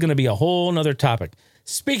 Because this is going to be a whole nother topic.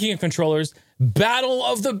 Speaking of controllers, Battle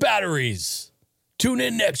of the Batteries. Tune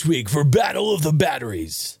in next week for Battle of the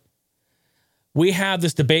Batteries. We have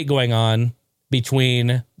this debate going on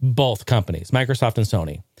between both companies, Microsoft and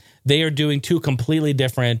Sony. They are doing two completely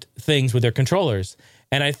different things with their controllers.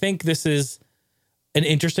 And I think this is an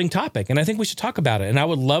interesting topic. And I think we should talk about it. And I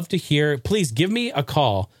would love to hear, please give me a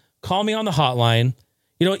call. Call me on the hotline.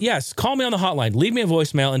 You know, yes, call me on the hotline. Leave me a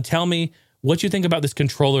voicemail and tell me what you think about this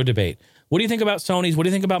controller debate. What do you think about Sony's? What do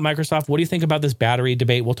you think about Microsoft? What do you think about this battery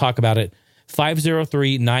debate? We'll talk about it.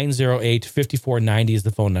 503-908-5490 is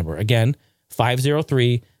the phone number. Again,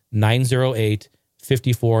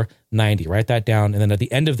 503-908-5490. Write that down. And then at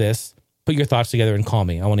the end of this, put your thoughts together and call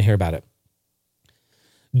me. I want to hear about it.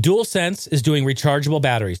 DualSense is doing rechargeable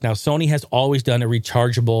batteries. Now, Sony has always done a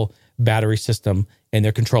rechargeable battery system in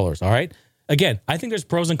their controllers, all right? Again, I think there's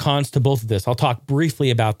pros and cons to both of this. I'll talk briefly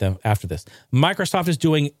about them after this. Microsoft is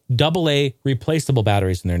doing AA replaceable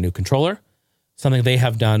batteries in their new controller, something they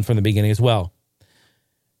have done from the beginning as well.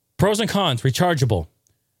 Pros and cons, rechargeable.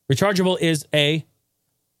 Rechargeable is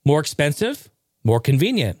more expensive, more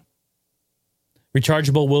convenient.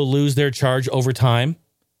 Rechargeable will lose their charge over time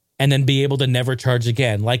and then be able to never charge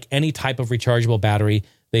again. Like any type of rechargeable battery,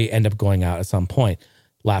 they end up going out at some point.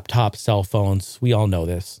 Laptops, cell phones, we all know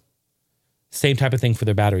this. Same type of thing for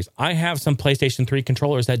their batteries. I have some PlayStation 3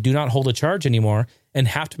 controllers that do not hold a charge anymore and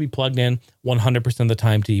have to be plugged in 100% of the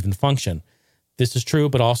time to even function. This is true,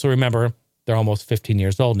 but also remember, they're almost 15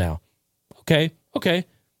 years old now. Okay.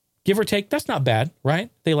 Give or take, that's not bad, right?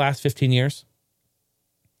 They last 15 years.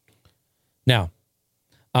 Now,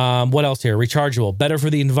 what else here? Rechargeable. Better for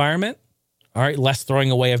the environment. All right, less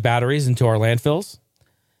throwing away of batteries into our landfills.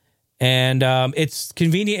 And it's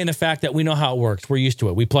convenient in the fact that we know how it works. We're used to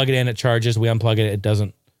it. We plug it in, it charges. We unplug it, it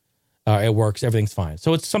doesn't. It works. Everything's fine.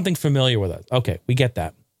 So it's something familiar with us. Okay, we get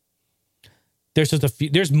that. There's just a few.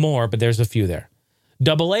 There's more, but there's a few there.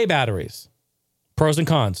 AA batteries. Pros and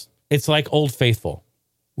cons. It's like Old Faithful.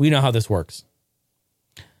 We know how this works.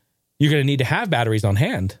 You're going to need to have batteries on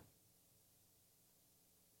hand.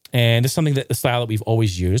 And it's something the style that we've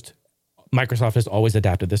always used. Microsoft has always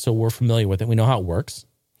adapted this, so we're familiar with it. We know how it works.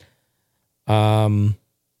 You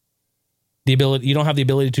don't have the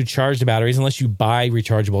ability to charge the batteries unless you buy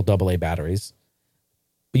rechargeable AA batteries.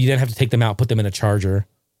 But you then have to take them out, put them in a charger,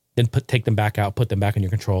 then take them back out, put them back in your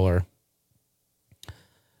controller.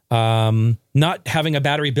 Not having a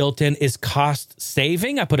battery built in is cost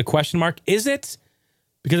saving. I put a question mark. Is it?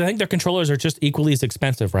 Because I think their controllers are just equally as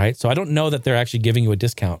expensive, right? So I don't know that they're actually giving you a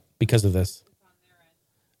discount because of this.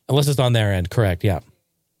 Unless it's on their end. Correct. Yeah.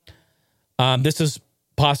 This is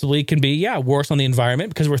possibly can be, worse on the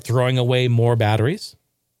environment because we're throwing away more batteries.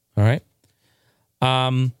 All right.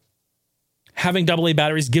 having AA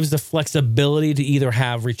batteries gives the flexibility to either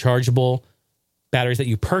have rechargeable batteries that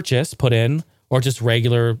you purchase, put in, or just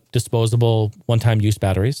regular disposable one-time use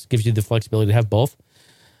batteries. Gives you the flexibility to have both.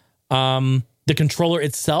 The controller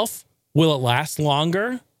itself, will it last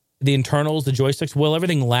longer? The internals, the joysticks, will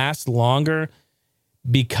everything last longer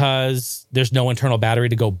because there's no internal battery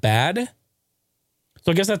to go bad?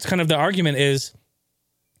 So I guess that's kind of the argument is,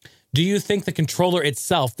 do you think the controller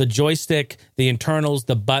itself, the joystick, the internals,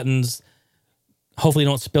 the buttons, hopefully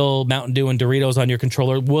don't spill Mountain Dew and Doritos on your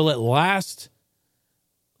controller, will it last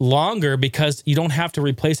longer because you don't have to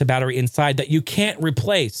replace a battery inside that you can't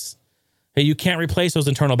replace? Hey, you can't replace those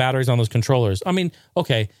internal batteries on those controllers. I mean,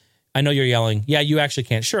 okay, I know you're yelling. Yeah, you actually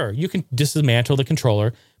can't. Sure, you can dismantle the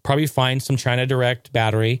controller, probably find some China Direct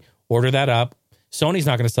battery, order that up. Sony's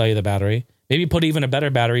not going to sell you the battery. Maybe put even a better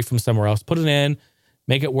battery from somewhere else. Put it in,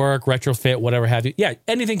 make it work, retrofit, whatever have you. Yeah,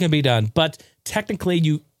 anything can be done. But technically,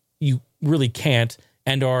 you really can't.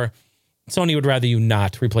 Or Sony would rather you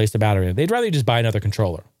not replace the battery. They'd rather you just buy another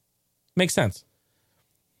controller. Makes sense.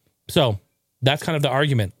 So that's kind of the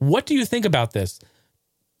argument. What do you think about this?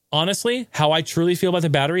 Honestly, how I truly feel about the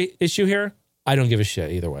battery issue here, I don't give a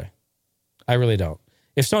shit either way. I really don't.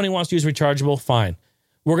 If Sony wants to use rechargeable, fine.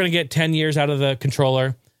 We're going to get 10 years out of the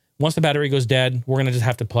controller. Once the battery goes dead, we're going to just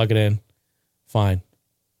have to plug it in. Fine.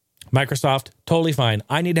 Microsoft, totally fine.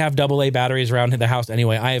 I need to have AA batteries around the house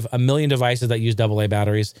anyway. I have a million devices that use AA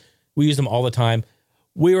batteries. We use them all the time.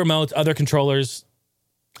 Wii remotes, other controllers,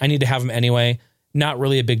 I need to have them anyway. Not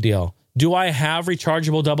really a big deal. Do I have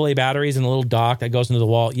rechargeable AA batteries in a little dock that goes into the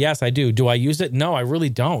wall? Yes, I do. Do I use it? No, I really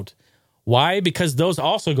don't. Why? Because those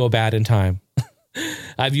also go bad in time.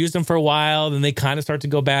 I've used them for a while, then they kind of start to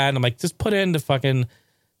go bad. And I'm like, just put in the fucking,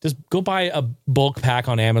 just go buy a bulk pack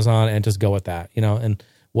on Amazon and just go with that, and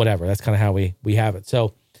whatever. That's kind of how we have it.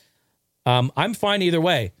 So I'm fine either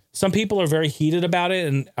way. Some people are very heated about it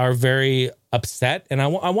and are very upset. And I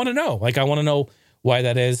want to know. I want to know why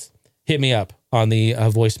that is. Hit me up on the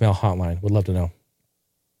voicemail hotline. Would love to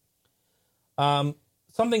know.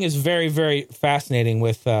 Something is very, very fascinating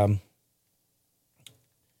with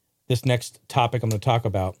this next topic I'm going to talk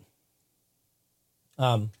about.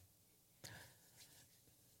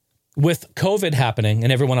 With COVID happening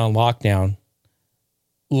and everyone on lockdown,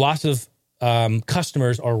 lots of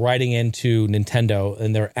customers are writing into Nintendo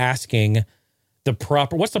and they're asking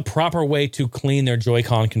what's the proper way to clean their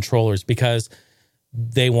Joy-Con controllers, because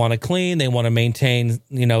they want to clean, they want to maintain,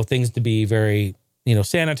 things to be very,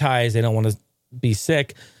 sanitized. They don't want to be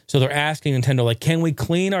sick. So they're asking Nintendo, can we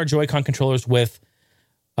clean our Joy-Con controllers with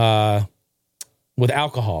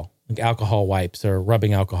alcohol, like alcohol wipes or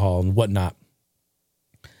rubbing alcohol and whatnot?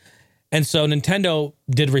 And so Nintendo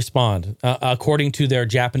did respond. According to their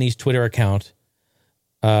Japanese Twitter account,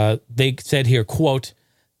 they said here, quote,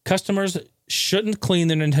 customers shouldn't clean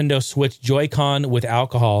their Nintendo Switch Joy-Con with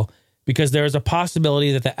alcohol because there is a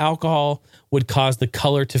possibility that the alcohol would cause the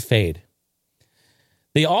color to fade.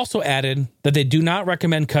 They also added that they do not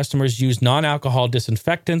recommend customers use non-alcohol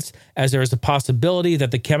disinfectants as there is a possibility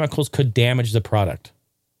that the chemicals could damage the product.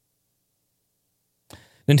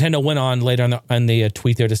 Nintendo went on later on the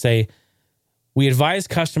tweet there to say, we advise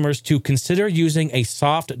customers to consider using a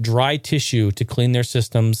soft, dry tissue to clean their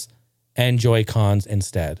systems and Joy-Cons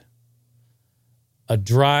instead. A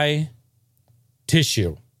dry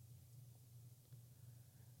tissue.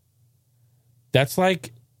 That's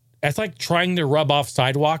like trying to rub off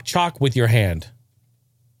sidewalk chalk with your hand.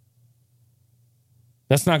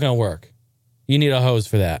 That's not going to work. You need a hose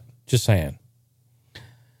for that. Just saying.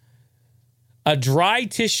 A dry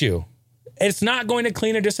tissue. It's not going to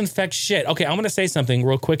clean or disinfect shit. Okay, I'm going to say something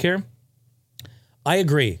real quick here. I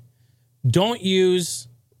agree. Don't use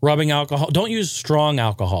rubbing alcohol. Don't use strong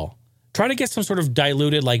alcohol. Try to get some sort of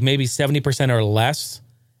diluted, maybe 70% or less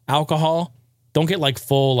alcohol. Don't get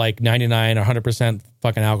full 99 or 100%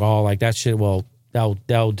 fucking alcohol. That shit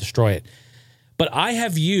that'll destroy it. But I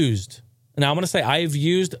have used, and I'm going to say I have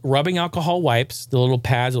used rubbing alcohol wipes, the little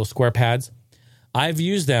pads, little square pads. I've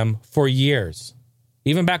used them for years.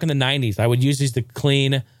 Even back in the 90s, I would use these to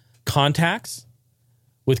clean contacts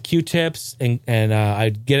with Q-tips, and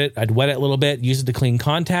I'd wet it a little bit, use it to clean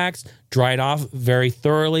contacts, dry it off very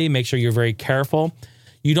thoroughly, make sure you're very careful.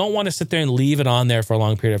 You don't want to sit there and leave it on there for a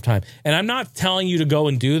long period of time. And I'm not telling you to go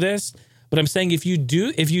and do this, but I'm saying if you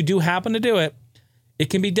do happen to do it, it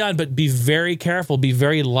can be done, but be very careful, be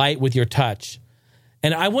very light with your touch.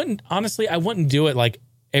 And I wouldn't do it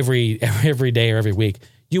every day or every week.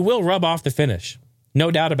 You will rub off the finish. No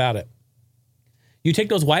doubt about it. You take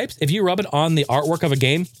those wipes, if you rub it on the artwork of a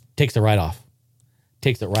game, takes it right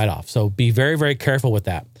off. So be very, very careful with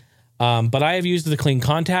that. But I have used it to clean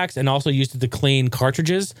contacts and also used it to clean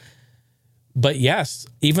cartridges. But yes,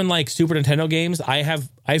 even like Super Nintendo games, I've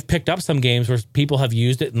picked up some games where people have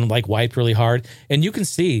used it and like wiped really hard, and you can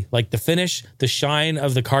see like the finish, the shine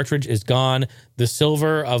of the cartridge is gone, the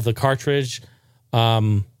silver of the cartridge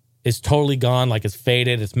is totally gone, like it's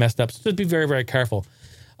faded, it's messed up. So just be very, very careful.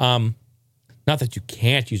 Not that you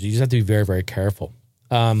can't use it, you just have to be very, very careful.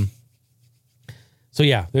 So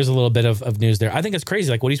yeah, there's a little bit of news there. I think it's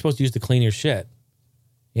crazy. Like, what are you supposed to use to clean your shit?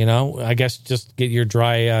 You know, I guess just get your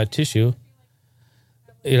dry tissue.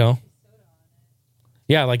 You know,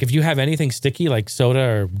 yeah, like if you have anything sticky like soda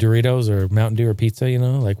or Doritos or Mountain Dew or pizza, you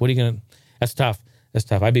know, like what are you gonna? That's tough.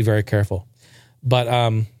 I'd be very careful. But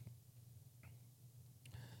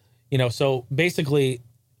you know, so basically,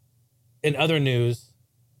 in other news,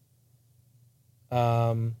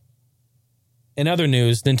 Nintendo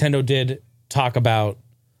did talk about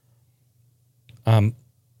well,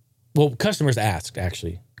 customers asked.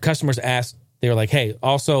 They were like, hey,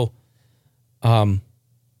 also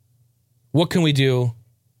what can we do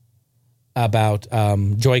about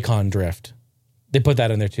Joy-Con drift? They put that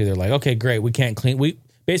in there too. They're like, okay, great. We can't clean.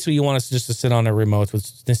 Basically, you want us just to sit on our remotes with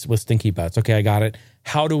stinky butts. Okay, I got it.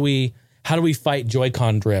 How do we fight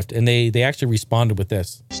Joy-Con drift? And they actually responded with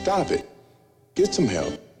this. Stop it. Get some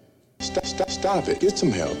help. Stop it. Get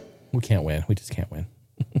some help. We can't win. We just can't win.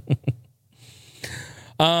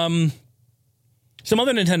 Some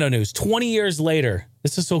other Nintendo news. 20 years later.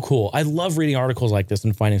 This is so cool. I love reading articles like this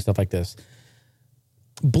and finding stuff like this.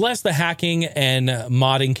 Bless the hacking and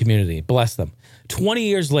modding community. Bless them. 20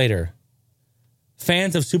 years later,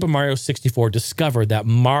 fans of Super Mario 64 discovered that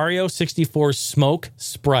Mario 64's smoke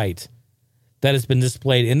sprite that has been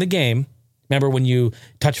displayed in the game. Remember when you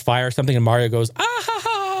touch fire or something and Mario goes, ah ha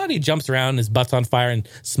ha, and he jumps around and his butt's on fire and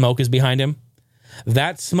smoke is behind him?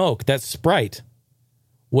 That smoke, that sprite,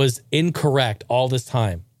 was incorrect all this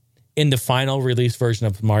time in the final release version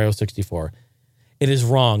of Mario 64. It is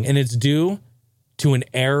wrong, and it's due to an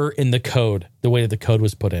error in the code, the way that the code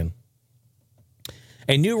was put in.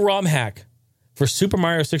 A new ROM hack for Super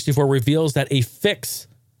Mario 64 reveals that a fix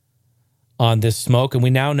on this smoke, and we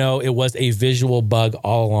now know it was a visual bug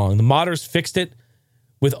all along. The modders fixed it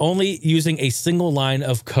with only using a single line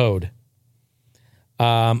of code.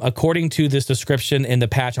 According to this description in the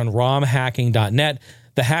patch on romhacking.net,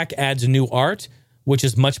 the hack adds new art, which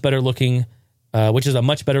is a much better looking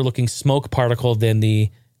smoke particle than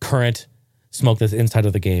the current smoke that's inside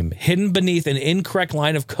of the game. Hidden beneath an incorrect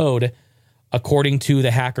line of code, according to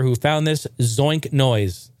the hacker who found this, Zoink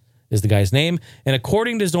Noise is the guy's name. And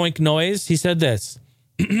according to Zoink Noise, he said this: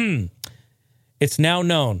 it's now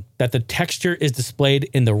known that the texture is displayed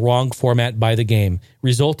in the wrong format by the game,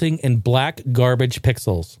 resulting in black garbage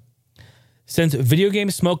pixels. Since video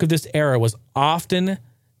game smoke of this era was often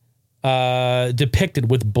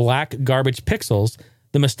depicted with black garbage pixels,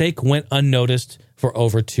 the mistake went unnoticed for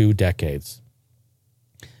over 2 decades.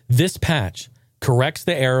 This patch corrects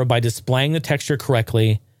the error by displaying the texture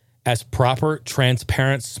correctly as proper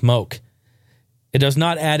transparent smoke. It does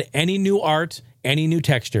not add any new art, any new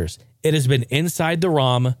textures. It has been inside the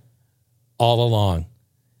ROM all along.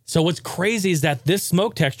 So what's crazy is that this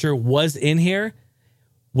smoke texture was in here,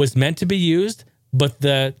 was meant to be used, but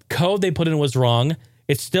the code they put in was wrong.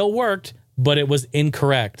 It still worked, but it was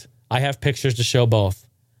incorrect. I have pictures to show both.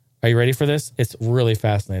 Are you ready for this? It's really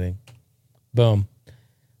fascinating. Boom.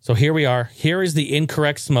 So here we are. Here is the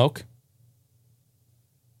incorrect smoke.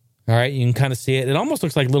 All right, you can kind of see it. It almost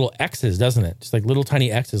looks like little X's, doesn't it? Just like little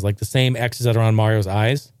tiny X's, like the same X's that are on Mario's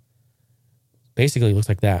eyes. Basically, it looks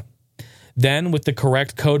like that. Then with the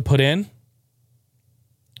correct code put in,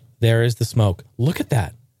 there is the smoke. Look at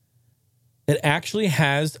that. It actually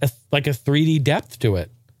has a 3D depth to it.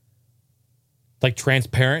 Like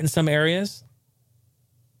transparent in some areas.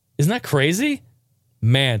 Isn't that crazy?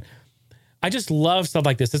 Man, I just love stuff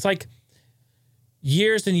like this. It's like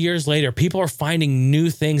years and years later, people are finding new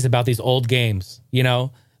things about these old games, you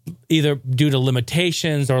know, either due to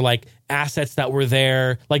limitations or like assets that were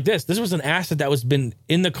there. Like this was an asset that was been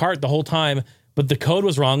in the cart the whole time, but the code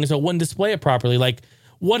was wrong, so it wouldn't display it properly. Like,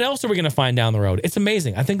 what else are we going to find down the road? It's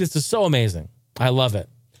amazing. I think this is so amazing. I love it.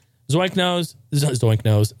 Zoink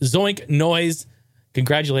Noise.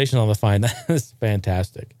 Congratulations on the find. That is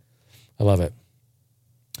fantastic. I love it.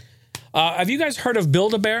 Have you guys heard of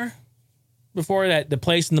Build-A-Bear before? That the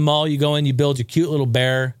place in the mall you go in, you build your cute little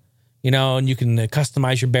bear, you know, and you can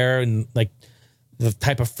customize your bear and like the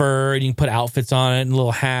type of fur, and you can put outfits on it and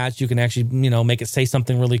little hats. You can actually, you know, make it say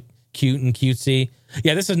something really cute and cutesy.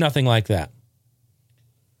 Yeah, this is nothing like that.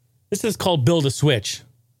 This is called Build-A-Switch.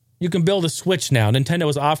 You can build a Switch now. Nintendo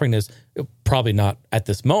is offering this, probably not at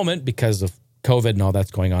this moment because of COVID and all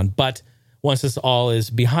that's going on. But once this all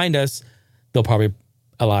is behind us, they'll probably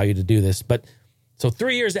allow you to do this. But so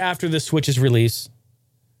 3 years after the Switch's release,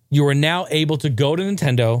 you are now able to go to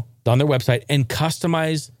Nintendo on their website and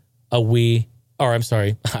customize a Wii, or I'm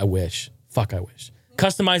sorry, I wish.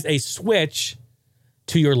 Customize a Switch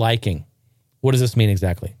to your liking. What does this mean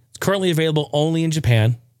exactly? It's currently available only in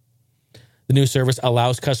Japan. The new service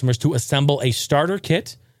allows customers to assemble a starter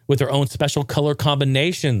kit with their own special color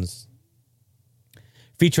combinations,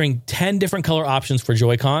 featuring 10 different color options for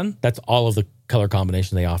Joy-Con. That's all of the color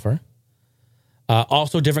combination they offer.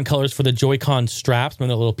 Also different colors for the Joy-Con straps, when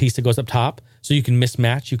the little piece that goes up top. So you can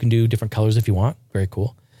mismatch. You can do different colors if you want. Very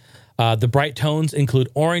cool. The bright tones include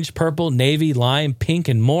orange, purple, navy, lime, pink,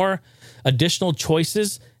 and more. Additional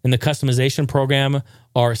choices in the customization program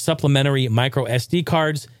are supplementary micro SD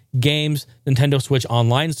cards, games, Nintendo Switch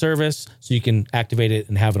online service, so you can activate it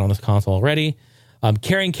and have it on this console already,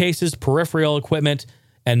 carrying cases, peripheral equipment,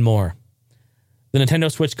 and more. The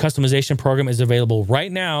Nintendo Switch customization program is available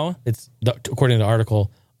right now, according to the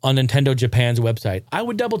article, on Nintendo Japan's website. I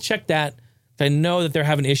would double check that. I know that they're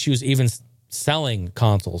having issues even selling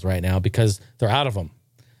consoles right now because they're out of them.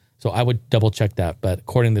 So I would double check that. But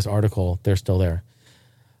according to this article, they're still there.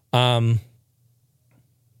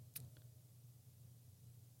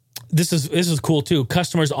 This is cool too.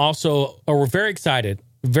 Customers also were very excited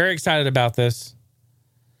about this.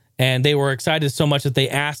 And they were excited so much that they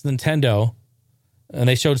asked Nintendo, and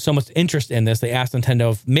they showed so much interest in this. They asked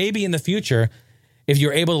Nintendo if maybe in the future, if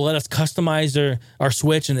you're able to let us customize our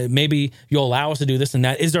Switch and maybe you'll allow us to do this and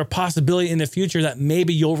that, is there a possibility in the future that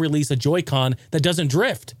maybe you'll release a Joy-Con that doesn't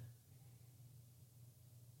drift?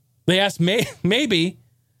 They asked maybe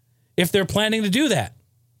if they're planning to do that.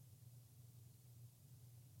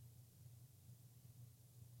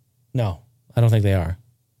 No, I don't think they are.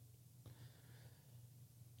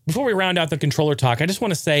 Before we round out the controller talk, I just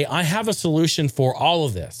want to say I have a solution for all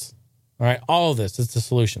of this. All right, all of this is the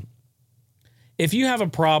solution. If you have a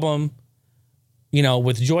problem,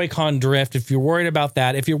 with Joy-Con drift, if you're worried about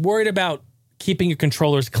that, if you're worried about keeping your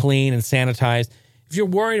controllers clean and sanitized, if you're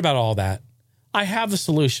worried about all that, I have the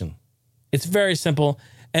solution. It's very simple,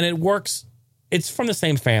 and it works. It's from the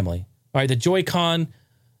same family. All right, the Joy-Con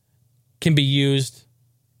can be used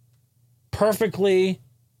perfectly.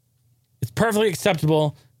 It's perfectly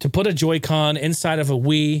acceptable to put a Joy-Con inside of a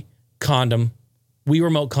Wii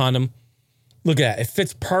remote condom. Look at that. It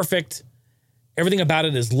fits perfect. Everything about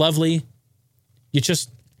it is lovely. You just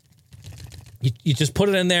put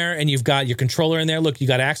it in there and you've got your controller in there. Look, you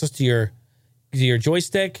got access to your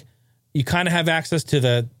joystick. You kind of have access to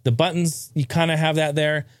the buttons. You kind of have that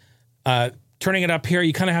there. Turning it up here,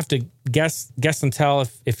 you kind of have to guess and tell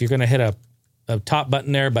if you're going to hit a top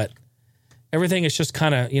button there, but everything is just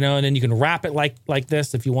kind of, and then you can wrap it like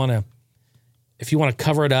this if you want to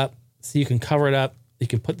cover it up. So you can cover it up. You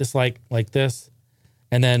can put this like this,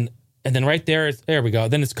 and then right there, there we go.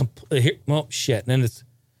 Then it's then it's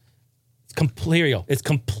complete. It's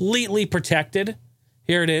completely protected.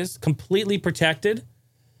 Here it is, completely protected.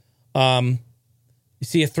 You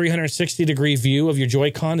see a 360-degree view of your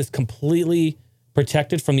Joy-Con. It's completely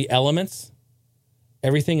protected from the elements.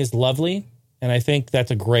 Everything is lovely. And I think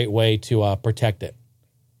that's a great way to protect it.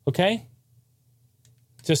 Okay?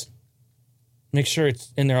 Just make sure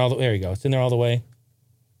it's in there all the way. There you go. It's in there all the way.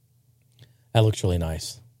 That looks really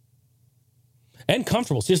nice. And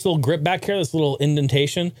comfortable. See this little grip back here, this little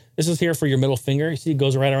indentation? This is here for your middle finger. You see it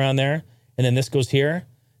goes right around there. And then this goes here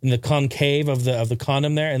in the concave of the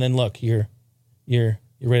condom there. And then look, you're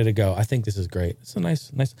ready to go. I think this is great. It's a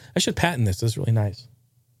nice. I should patent this. This is really nice.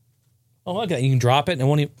 Oh, look at that. You can drop it and it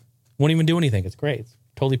won't even do anything. It's great. It's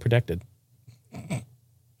totally protected.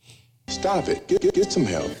 Stop it. Get some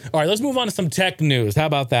help. All right, let's move on to some tech news. How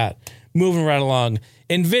about that? Moving right along.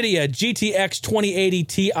 NVIDIA GTX 2080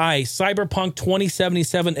 Ti Cyberpunk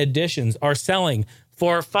 2077 editions are selling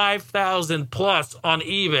for $5,000 plus on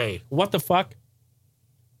eBay. What the fuck?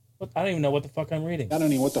 I don't even know what the fuck I'm reading. I don't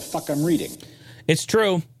even know what the fuck I'm reading. It's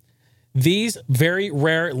true. These very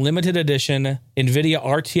rare limited edition NVIDIA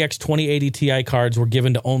RTX 2080 Ti cards were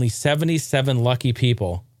given to only 77 lucky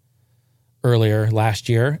people earlier last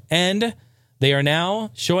year, and they are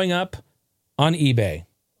now showing up on eBay.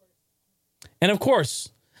 And of course,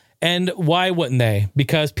 and why wouldn't they?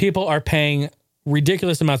 Because people are paying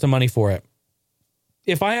ridiculous amounts of money for it.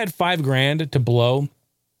 If I had $5,000 to blow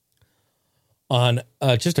on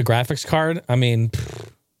just a graphics card, I mean,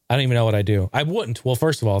 I don't even know what I do. I wouldn't. Well,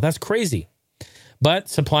 first of all, that's crazy. But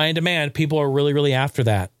supply and demand, people are really, really after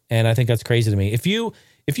that. And I think that's crazy to me. If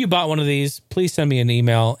if you bought one of these, please send me an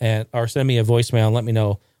email or send me a voicemail and let me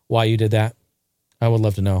know why you did that. I would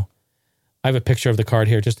love to know. I have a picture of the card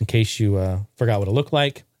here just in case you forgot what it looked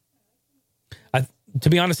like. To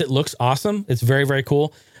be honest, it looks awesome. It's very, very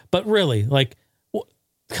cool. But really, like,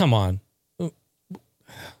 come on. I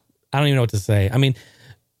don't even know what to say. I mean,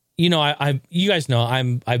 you know, you guys know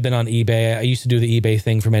I've been on eBay. I used to do the eBay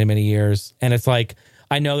thing for many, many years. And it's like,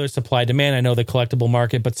 I know there's supply demand. I know the collectible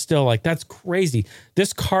market, but still, like, that's crazy.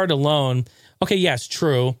 This card alone, okay, yes,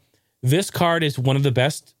 true. This card is one of the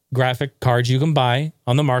best graphic cards you can buy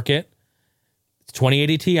on the market. It's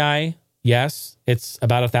 2080 Ti. Yes. It's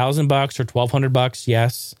about $1,000 or $1,200.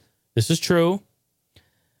 Yes, this is true.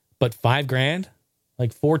 But $5,000,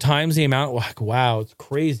 like 4 times the amount. Like, wow, it's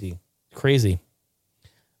crazy. Crazy.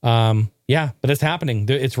 Yeah, but it's happening.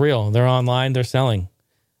 It's real. They're online. They're selling.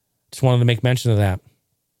 Just wanted to make mention of that.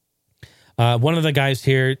 One of the guys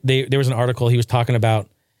here, there was an article he was talking about.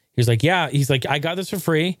 He was like, yeah, he's like, I got this for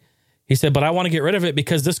free. He said, but I want to get rid of it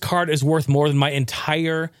because this card is worth more than my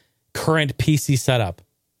entire current PC setup.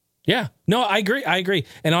 Yeah, no, I agree.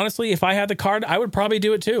 And honestly, if I had the card, I would probably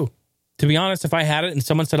do it too. To be honest, if I had it and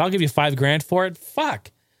someone said, I'll give you $5,000 for it,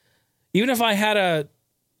 fuck. Even if I had a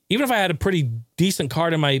pretty decent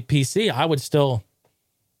card in my PC,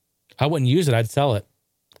 I wouldn't use it. I'd sell it.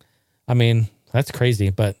 I mean, that's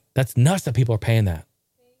crazy, but that's nuts that people are paying that.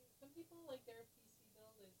 Some people, like, their PC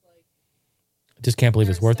build is like. I just can't believe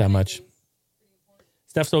it's worth that much.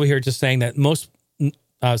 Steph's over here just saying that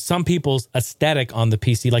some people's aesthetic on the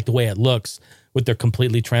PC, like the way it looks with their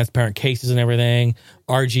completely transparent cases and everything,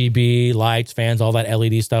 RGB, lights, fans, all that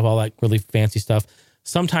LED stuff, all that really fancy stuff.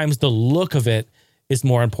 Sometimes the look of it is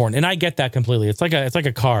more important. And I get that completely. It's like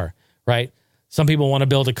a car, right? Some people want to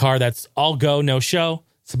build a car that's all go, no show.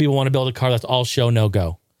 Some people want to build a car that's all show, no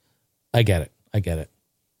go. I get it.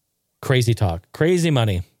 Crazy talk. Crazy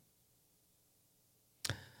money.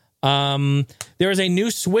 There is a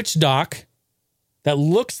new Switch dock that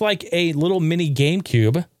looks like a little mini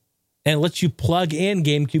GameCube and it lets you plug in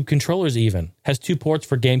GameCube controllers even. Has 2 ports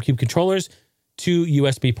for GameCube controllers, 2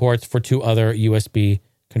 USB ports for 2 other USB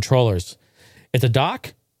controllers. It's a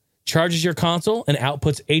dock, charges your console, and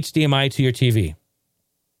outputs HDMI to your TV.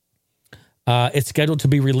 It's scheduled to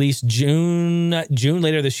be released June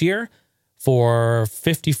later this year for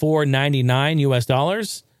 $54.99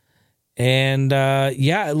 US. And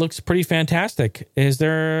yeah, it looks pretty fantastic. Is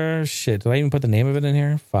there shit? Did I even put the name of it in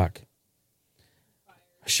here? Fuck.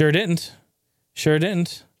 Sure didn't.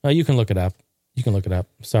 Oh, you can look it up.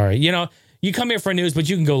 Sorry. You know, you come here for news, but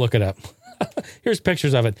you can go look it up. Here's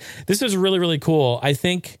pictures of it. This is really, really cool. I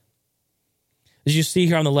think, as you see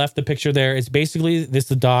here on the left, the picture there, it's basically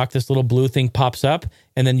the dock. This little blue thing pops up,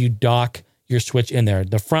 and then you dock your Switch in there.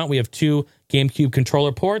 The front, we have 2 GameCube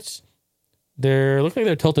controller ports. They look like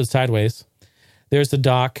they're tilted sideways. There's the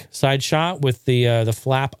dock side shot with the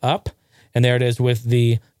flap up, and there it is with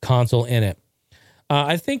the console in it.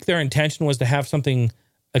 I think their intention was to have something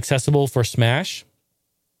accessible for Smash,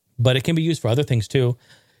 but it can be used for other things too.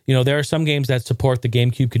 You know, there are some games that support the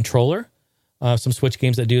GameCube controller, some Switch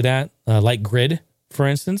games that do that, like Grid, for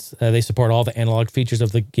instance. They support all the analog features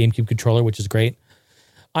of the GameCube controller, which is great.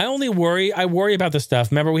 I worry about this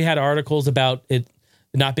stuff. Remember, we had articles about it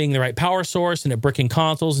not being the right power source and it bricking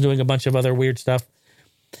consoles and doing a bunch of other weird stuff.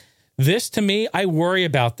 This, to me, I worry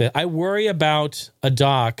about that. I worry about a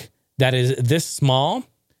dock that is this small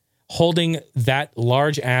holding that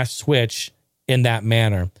large ass Switch in that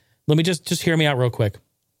manner. Let me just hear me out real quick.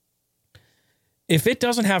 If it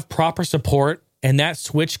doesn't have proper support and that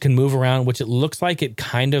Switch can move around, which it looks like it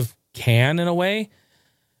kind of can in a way,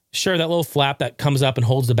 sure, that little flap that comes up and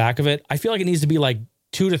holds the back of it, I feel like it needs to be like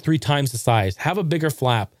 2 to 3 times the size. Have a bigger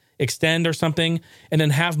flap, extend or something, and then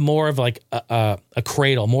have more of like a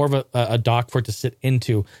cradle, more of a dock for it to sit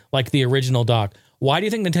into, like the original dock. Why do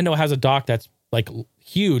you think Nintendo has a dock that's like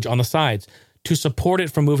huge on the sides? To support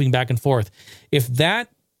it from moving back and forth. If that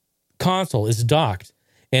console is docked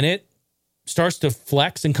and it starts to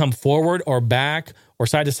flex and come forward or back or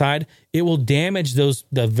side to side, it will damage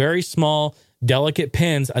the very small, delicate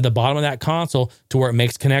pins at the bottom of that console to where it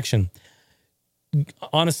makes connection.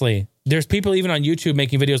 Honestly, there's people even on YouTube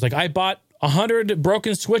making videos like, I bought 100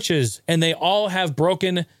 broken Switches and they all have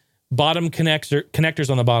broken bottom connectors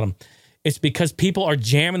on the bottom. It's because people are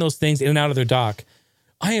jamming those things in and out of their dock.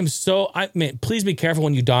 Please be careful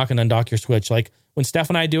when you dock and undock your Switch. Like when Steph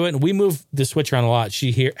and I do it, and we move the Switch around a lot.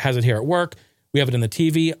 She has it here at work. We have it in the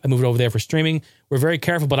TV. I move it over there for streaming. We're very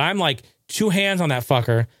careful, but I'm like 2 hands on that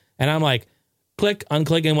fucker, and I'm like, click,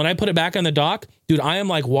 unclick. And when I put it back on the dock, dude, I am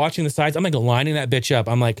like watching the sides. I'm like lining that bitch up.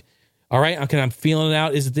 I'm like, All right. Okay, I'm feeling it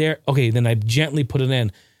out. Is it there? Okay, then I gently put it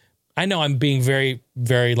in. I know I'm being very,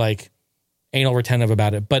 very like anal retentive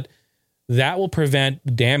about it, but that will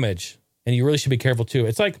prevent damage. And you really should be careful too.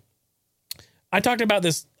 It's like, I talked about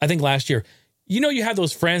this, I think last year. You know, you have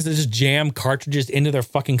those friends that just jam cartridges into their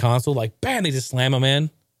fucking console, like, bam, they just slam them in.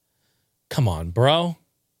 Come on, bro.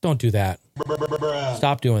 Don't do that.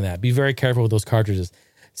 Stop doing that. Be very careful with those cartridges.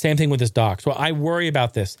 Same thing with this dock. So I worry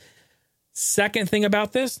about this. Second thing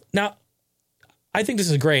about this, now, I think this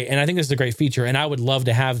is great, and I think this is a great feature, and I would love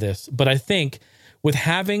to have this. But I think with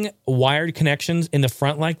having wired connections in the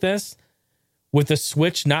front like this, with the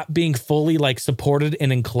switch not being fully like supported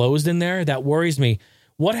and enclosed in there, that worries me.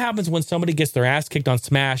 What happens when somebody gets their ass kicked on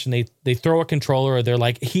Smash and they throw a controller, or they're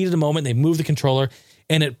like heat of the moment, they move the controller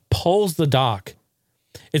and it pulls the dock?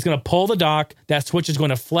 It's going to pull the dock. That switch is going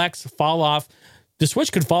to flex, fall off. The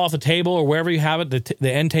switch could fall off the table or wherever you have it,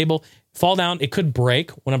 the end table, fall down. It could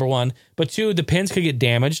break, number one. But two, the pins could get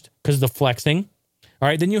damaged because of the flexing. All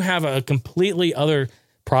right, then you have a completely other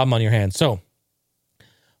problem on your hands. So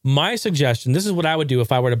my suggestion, this is what I would do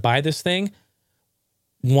if I were to buy this thing.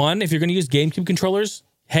 One, if you're going to use GameCube controllers,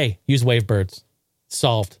 hey, use Wavebirds.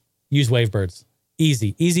 Solved. Use Wavebirds.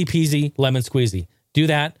 Easy peasy, lemon squeezy. Do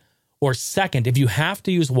that. Or second, if you have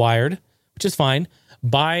to use wired, which is fine,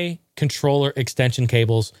 buy controller extension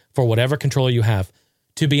cables for whatever controller you have.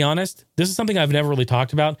 To be honest, this is something I've never really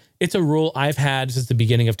talked about. It's a rule I've had since the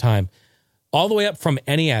beginning of time. All the way up from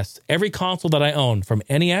NES. Every console that I own, from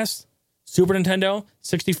NES, Super Nintendo,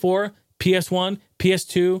 64, PS1,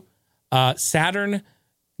 PS2, Saturn,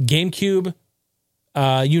 GameCube,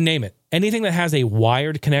 you name it. Anything that has a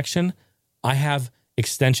wired connection, I have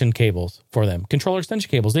extension cables for them. Controller extension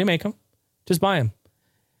cables, they make them. Just buy them.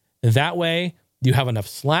 That way, you have enough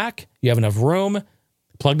slack, you have enough room.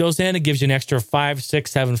 Plug those in, it gives you an extra 5,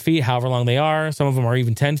 6, 7 feet, however long they are. Some of them are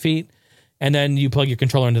even 10 feet. And then you plug your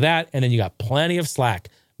controller into that, and then you got plenty of slack.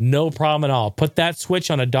 No problem at all. Put that switch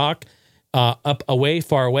on a dock up away,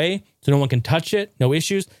 far away, so no one can touch it. No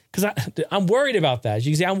issues. Because I'm worried about that. As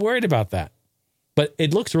you can see, I'm worried about that. But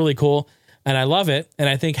it looks really cool, and I love it. And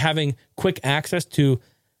I think having quick access to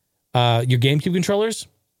your GameCube controllers,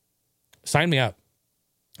 sign me up.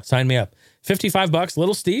 Sign me up. $55, a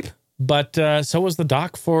little steep, but so was the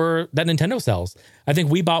dock for that Nintendo sells. I think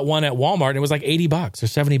we bought one at Walmart, and it was like $80 or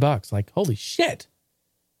 $70. Like, holy shit.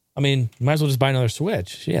 I mean, you might as well just buy another Switch.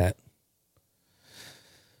 Shit.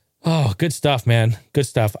 Oh, good stuff, man. Good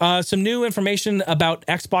stuff. Some new information about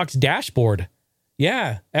Xbox Dashboard.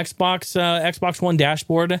 Yeah, Xbox One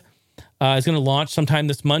Dashboard is going to launch sometime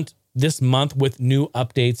this month with new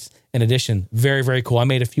updates and addition. Very, very cool. I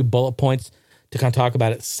made a few bullet points to kind of talk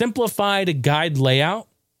about it. Simplified guide layout.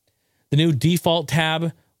 The new default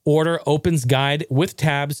tab order opens guide with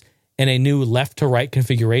tabs and a new left to right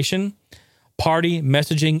configuration. Party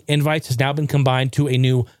messaging invites has now been combined to a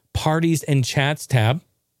new parties and chats tab.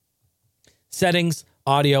 Settings,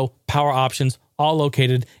 audio, power options, all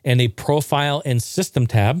located in a profile and system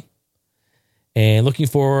tab. And looking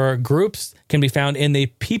for groups can be found in the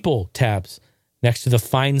people tabs next to the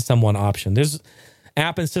find someone option. There's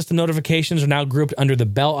app and system notifications are now grouped under the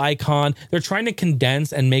bell icon. They're trying to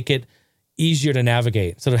condense and make it easier to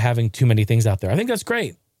navigate instead of having too many things out there. I think that's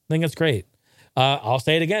great. I'll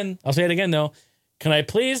say it again. Though. Can I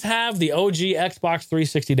please have the OG Xbox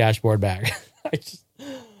 360 dashboard back?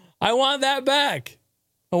 I want that back.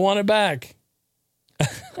 I want it back.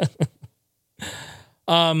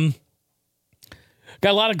 Got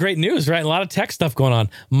a lot of great news, right? A lot of tech stuff going on.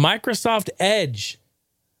 Microsoft Edge.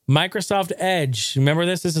 Remember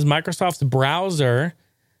this? This is Microsoft's browser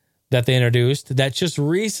that they introduced that just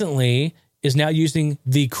recently is now using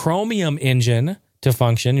the Chromium engine to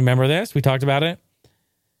function. You remember this? We talked about it.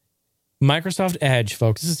 Microsoft Edge,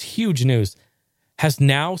 folks, this is huge news, has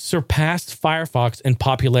now surpassed Firefox in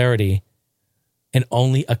popularity in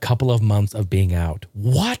only a couple of months of being out.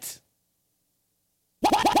 What?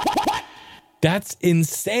 That's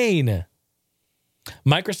insane.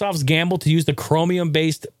 Microsoft's gamble to use the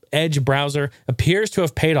Chromium-based Edge browser appears to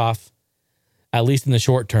have paid off, at least in the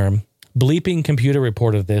short term. Bleeping Computer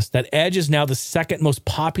reported this, that Edge is now the second most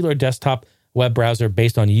popular desktop web browser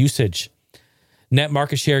based on usage. Net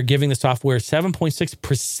market share giving the software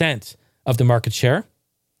 7.6% of the market share,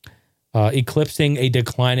 eclipsing a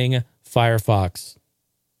declining Firefox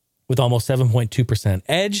with almost 7.2%.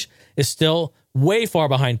 Edge is still way far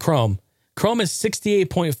behind Chrome. Chrome is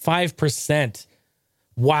 68.5%.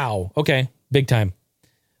 Wow. Okay. Big time.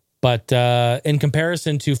 But in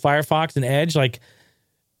comparison to Firefox and Edge, like,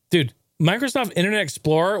 dude, Microsoft Internet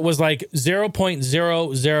Explorer was like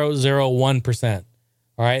 0.0001%.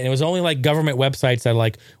 All All right. And it was only like government websites that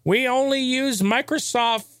like, we only use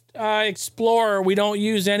Microsoft Explorer. We don't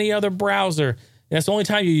use any other browser. And that's the only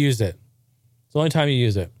time you use it. It's the only time you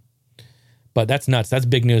use it. But that's nuts. That's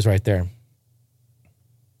big news right there.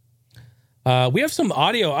 We have some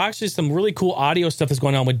audio, actually some really cool audio stuff that's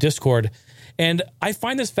going on with Discord. And I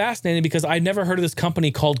find this fascinating because I'd never heard of this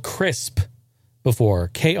company called Krisp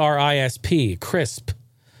before. KRISP, Krisp.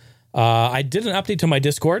 I did an update to my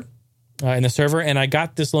Discord in the server, and I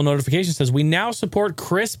got this little notification that says, we now support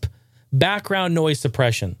Krisp background noise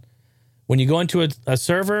suppression. When you go into a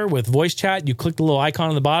server with voice chat, you click the little icon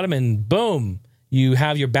on the bottom, and boom, you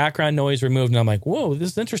have your background noise removed. And I'm like, whoa,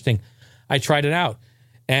 this is interesting. I tried it out.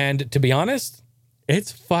 And to be honest,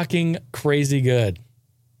 it's fucking crazy good.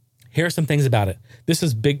 Here are some things about it. This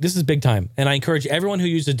is big time. And I encourage everyone who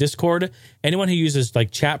uses Discord, anyone who uses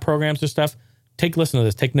like chat programs or stuff, take a listen to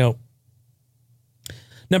this, take note.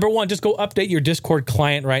 Number one, just go update your Discord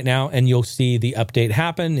client right now and you'll see the update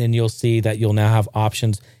happen and you'll see that you'll now have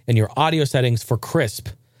options in your audio settings for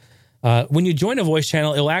Krisp. When you join a voice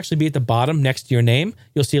channel, it'll actually be at the bottom next to your name.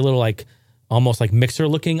 You'll see a little like almost like mixer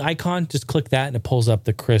looking icon. Just click that and it pulls up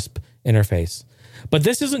the Krisp interface. But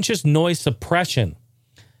this isn't just noise suppression.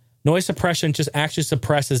 Noise suppression just actually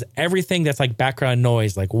suppresses everything that's like background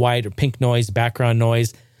noise, like white or pink noise, background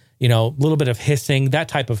noise, a little bit of hissing, that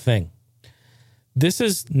type of thing. This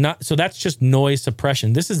is not, so that's just noise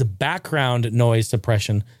suppression. This is background noise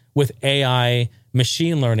suppression with AI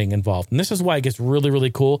machine learning involved. And this is why it gets really,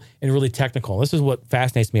 really cool and really technical. This is what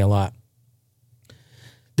fascinates me a lot.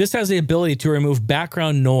 This has the ability to remove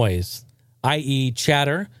background noise, i.e.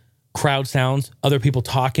 chatter, crowd sounds, other people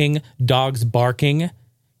talking, dogs barking,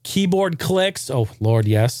 keyboard clicks, oh Lord,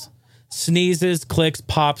 yes, sneezes, clicks,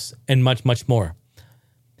 pops, and much, much more.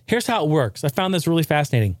 Here's how it works. I found this really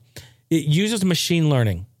fascinating. It uses machine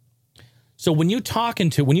learning. So when you turn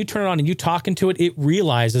it on and you talk into it, it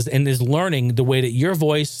realizes and is learning the way that your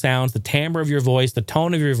voice sounds, the timbre of your voice, the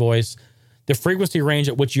tone of your voice, the frequency range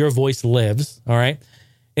at which your voice lives, all right?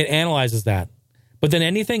 It analyzes that. But then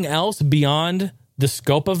anything else beyond the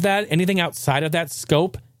scope of that, anything outside of that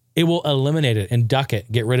scope, it will eliminate it and duck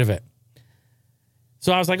it, get rid of it.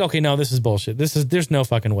 So I was like, okay, no, this is bullshit. There's no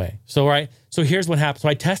fucking way. So, right. So here's what happened. So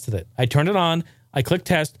I tested it. I turned it on. I clicked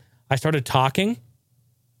test. I started talking.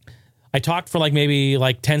 I talked for maybe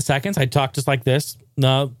 10 seconds. I talked just like this.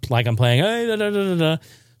 No, like I'm playing. Hey, da, da, da, da, da.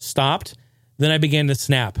 Stopped. Then I began to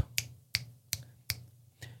snap.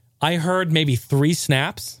 I heard maybe 3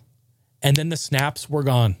 snaps and then the snaps were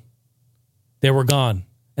gone. They were gone.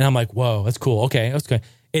 And I'm like, whoa, that's cool. Okay, that's good.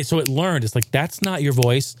 So it learned. It's like, that's not your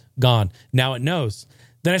voice. Gone. Now it knows.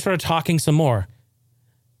 Then I started talking some more.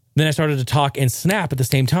 Then I started to talk and snap at the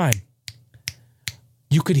same time.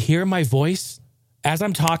 You could hear my voice as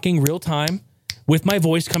I'm talking real time with my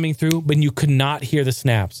voice coming through, but you could not hear the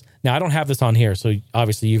snaps. Now, I don't have this on here, so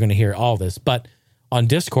obviously you're going to hear all this. But on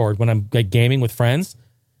Discord, when I'm gaming with friends,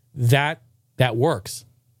 that works.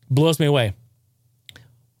 Blows me away.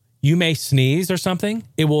 You may sneeze or something,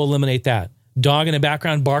 it will eliminate that. Dog in the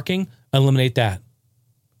background barking, eliminate that.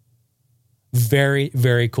 Very,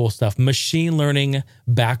 very cool stuff. Machine learning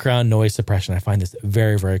background noise suppression. I find this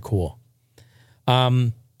very, very cool.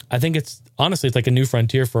 I think it's like a new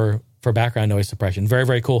frontier for background noise suppression. Very,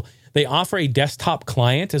 very cool. They offer a desktop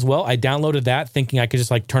client as well. I downloaded that thinking I could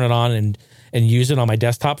just turn it on and use it on my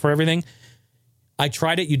desktop for everything. I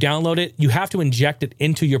tried it. You download it. You have to inject it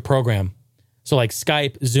into your program. So like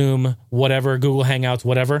Skype, Zoom, whatever, Google Hangouts,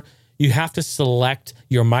 whatever. You have to select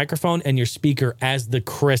your microphone and your speaker as the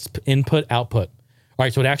Krisp input output. All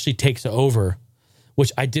right, so it actually takes over,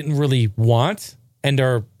 which I didn't really want,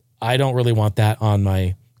 I don't really want that on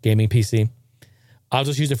my gaming PC. I'll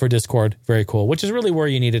just use it for Discord. Very cool, which is really where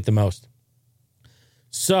you need it the most.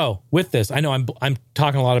 So with this, I know I'm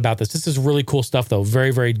talking a lot about this. This is really cool stuff, though.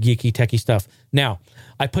 Very, very geeky, techie stuff. Now,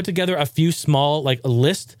 I put together a few small, a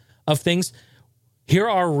list of things. Here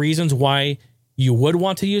are reasons why you would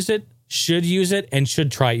want to use it, should use it, and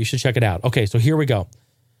should try it. You should check it out. Okay, so here we go.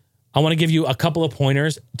 I want to give you a couple of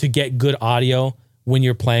pointers to get good audio when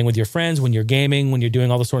you're playing with your friends, when you're gaming, when you're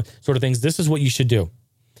doing all the sort of things. This is what you should do.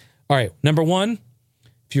 All right, number one,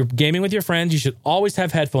 if you're gaming with your friends, you should always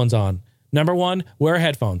have headphones on. Number one, wear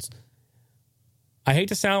headphones. I hate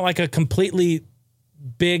to sound like a completely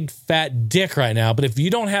big fat dick right now, but if you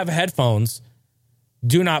don't have headphones,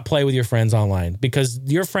 do not play with your friends online, because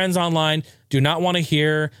your friends online do not want to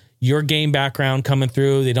hear your game background coming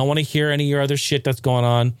through. They don't want to hear any of your other shit that's going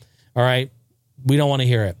on. All right. We don't want to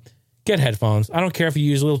hear it. Get headphones. I don't care if you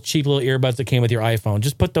use cheap little earbuds that came with your iPhone.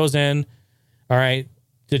 Just put those in. All right.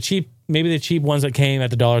 Maybe the cheap ones that came at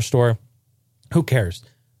the dollar store. Who cares?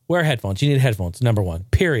 Wear headphones. You need headphones, number one.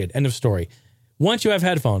 Period. End of story. Once you have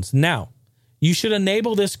headphones, now you should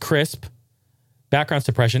enable this crisp background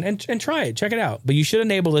suppression and try it. Check it out. But you should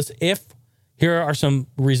enable this if, here are some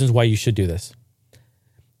reasons why you should do this.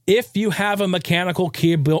 If you have a mechanical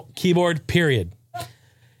keyboard, period.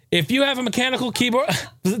 If you have a mechanical keyboard,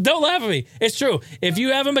 don't laugh at me. It's true. If you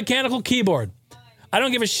have a mechanical keyboard, I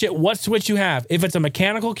don't give a shit what switch you have. If it's a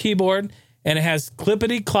mechanical keyboard and it has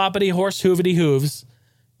clippity cloppity horse hoovity hooves,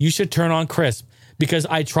 you should turn on crisp. Because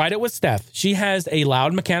I tried it with Steph. She has a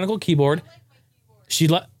loud mechanical keyboard. She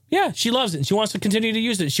loves it. And she wants to continue to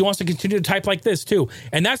use it. She wants to continue to type like this too.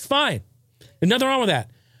 And that's fine. There's nothing wrong with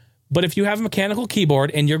that. But if you have a mechanical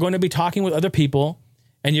keyboard and you're going to be talking with other people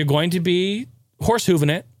and you're going to be horse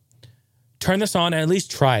hooving it, turn this on and at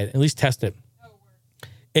least try it. At least test it.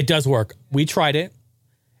 It does work. We tried it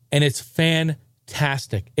and it's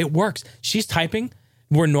fantastic. It works. She's typing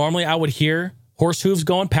where normally I would hear horse hooves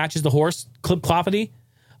going, patches the horse, clip cloppity.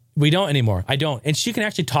 We don't anymore. I don't. And she can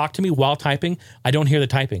actually talk to me while typing. I don't hear the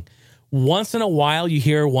typing. Once in a while, you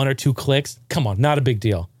hear one or two clicks. Come on, not a big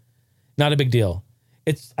deal. Not a big deal.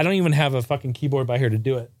 I don't even have a fucking keyboard by here to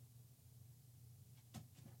do it.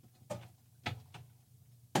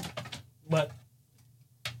 But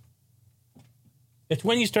it's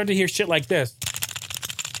when you start to hear shit like this.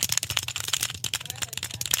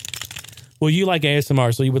 Well, you like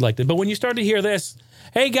ASMR, so you would like that. But when you start to hear this,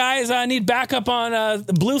 hey guys, I need backup on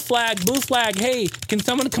blue flag. Hey, can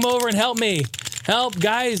someone come over and help me? Help,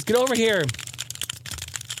 guys, get over here.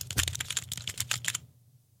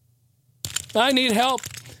 I need help.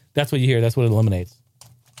 That's what you hear. That's what it eliminates.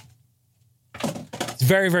 It's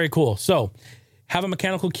very, very cool. So have a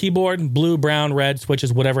mechanical keyboard, blue, brown, red,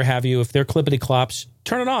 switches, whatever have you. If they're clippity clops,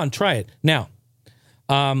 turn it on. Try it. Now,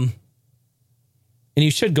 and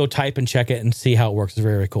you should go type and check it and see how it works. It's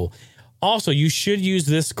very, very cool. Also, you should use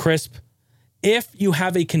this crisp if you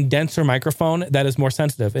have a condenser microphone that is more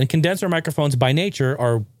sensitive. And condenser microphones by nature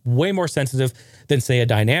are way more sensitive than, say, a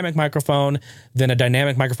dynamic microphone, than a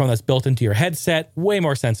dynamic microphone that's built into your headset, way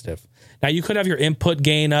more sensitive. Now, you could have your input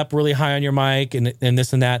gain up really high on your mic and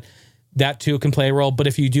this and that. That, too, can play a role. But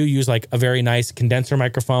if you do use, like, a very nice condenser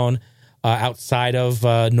microphone outside of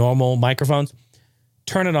normal microphones,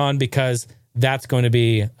 turn it on because that's going to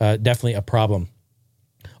be definitely a problem.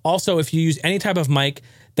 Also, if you use any type of mic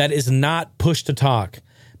that is not push to talk.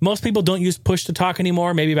 Most people don't use push to talk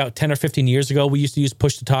anymore. Maybe about 10 or 15 years ago, we used to use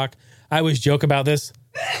push to talk. I always joke about this.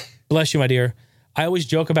 Bless you, my dear. I always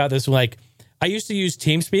joke about this. Like, I used to use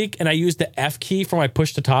TeamSpeak and I used the F key for my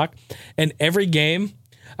push to talk. And every game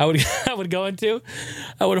I would go into,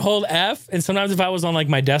 I would hold F. And sometimes if I was on like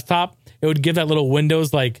my desktop, it would give that little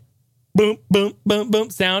Windows like boom, boom, boom, boom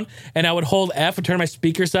sound. And I would hold F and turn my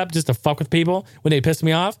speakers up just to fuck with people when they pissed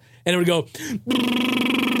me off. And it would go,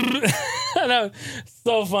 I know,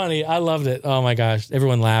 so funny. I loved it. Oh my gosh.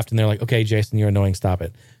 Everyone laughed and they're like, okay, Jason, you're annoying. Stop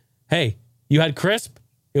it. Hey, you had crisp,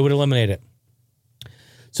 it would eliminate it.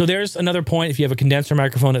 So there's another point. If you have a condenser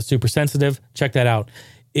microphone that's super sensitive, check that out.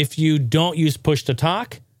 If you don't use push to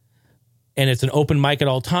talk and it's an open mic at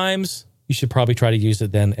all times, you should probably try to use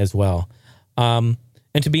it then as well. And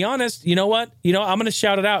to be honest, you know what? I'm going to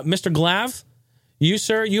shout it out. Mr. Glav, you,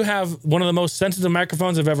 sir, you have one of the most sensitive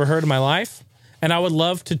microphones I've ever heard in my life. And I would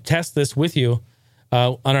love to test this with you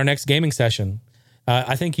on our next gaming session.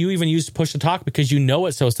 I think you even use push to talk because you know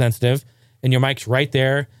it's so sensitive and your mic's right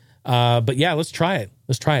there. But yeah, let's try it.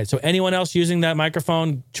 Let's try it. So anyone else using that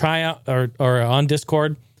microphone, try out or on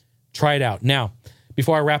Discord, try it out. Now,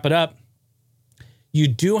 before I wrap it up, you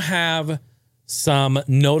do have some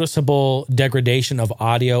noticeable degradation of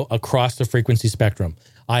audio across the frequency spectrum.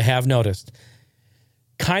 I have noticed.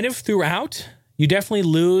 Kind of throughout, you definitely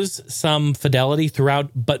lose some fidelity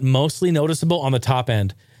throughout, but mostly noticeable on the top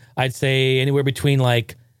end. I'd say anywhere between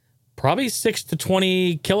like probably 6 to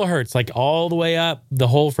 20 kilohertz, like all the way up. The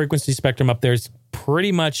whole frequency spectrum up there is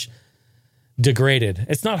pretty much degraded.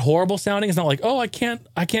 It's not horrible sounding. It's not like, oh, I can't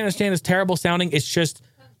understand. It's terrible sounding. It's just,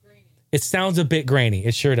 it sounds a bit grainy.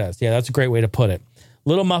 It sure does. Yeah, that's a great way to put it.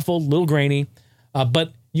 Little muffled, little grainy,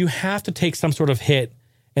 but you have to take some sort of hit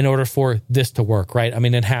in order for this to work, right? I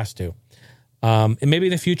mean, it has to. And maybe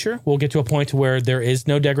in the future, we'll get to a point to where there is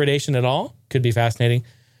no degradation at all. Could be fascinating.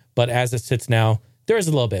 But as it sits now, there is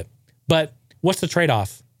a little bit. But what's the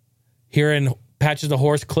trade-off? Hearing patches the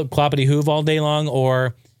horse cloppity hoove all day long,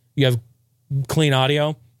 or you have clean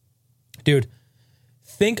audio? Dude,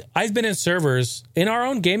 I've been in servers in our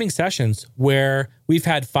own gaming sessions where we've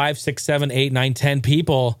had 5, 6, 7, 8, 9, 10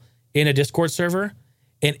 people in a Discord server,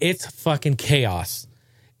 and it's fucking chaos.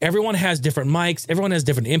 Everyone has different mics. Everyone has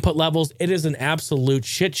different input levels. It is an absolute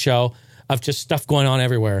shit show. of just stuff going on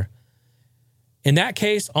everywhere. In that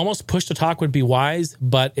case, almost push to talk would be wise.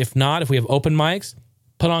 But if not, if we have open mics,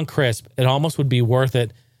 put on crisp. It almost would be worth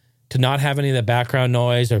it to not have any of the background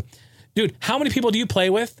noise. Or, dude, how many people do you play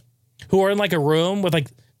with who are in like a room with like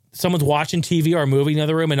someone's watching TV or a movie in the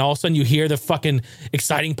other room, and all of a sudden you hear the fucking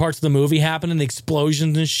exciting parts of the movie happening, the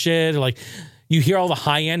explosions and shit, or like you hear all the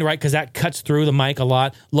high end, right? Because that cuts through the mic a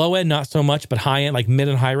lot. Low end, not so much, but high end, like mid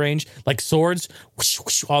and high range, like swords, whoosh,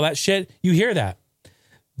 whoosh, all that shit. You hear that.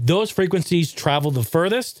 Those frequencies travel the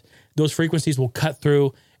furthest. Those frequencies will cut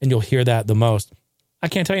through, and you'll hear that the most. I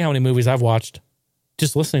can't tell you how many movies I've watched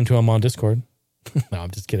just listening to them on Discord. No, I'm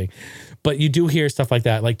just kidding. But you do hear stuff like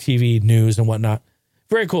that, like TV, news, and whatnot.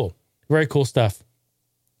 Very cool. Very cool stuff.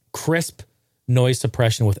 Crisp noise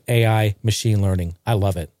suppression with AI machine learning. I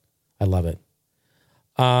love it. I love it.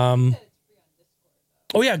 Oh,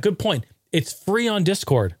 yeah, good point. It's free on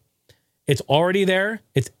Discord. It's already there.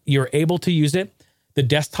 You're able to use it. The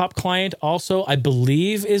desktop client also, I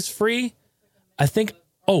believe, is free. I think,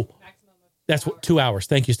 that's 2 hours.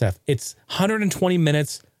 Thank you, Steph. It's 120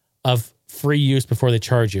 minutes of free use before they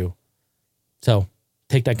charge you. So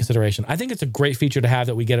take that into consideration. I think it's a great feature to have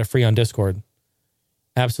that we get it free on Discord.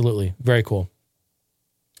 Absolutely. Very cool.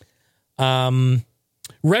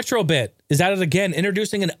 Retrobit is at it again,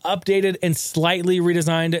 introducing an updated and slightly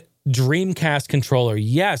redesigned Dreamcast controller.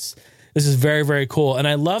 Yes, this is very, very cool. And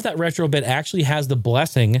I love that Retrobit actually has the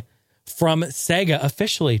blessing from Sega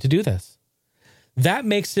officially to do this. That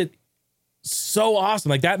makes it so awesome.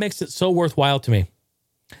 Like, that makes it so worthwhile to me.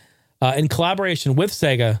 In collaboration with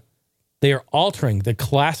Sega, they are altering the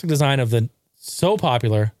classic design of the so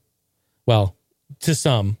popular, well, to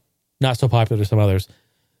some, not so popular to some others,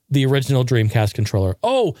 the original Dreamcast controller.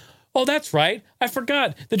 Oh, that's right. I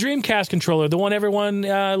forgot. The Dreamcast controller, the one everyone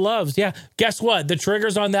loves. Yeah. Guess what? The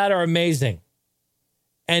triggers on that are amazing.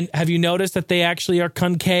 And have you noticed that they actually are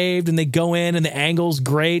concaved and they go in and the angle's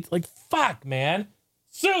great? Like, fuck, man.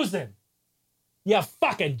 Susan, you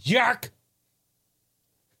fucking jerk.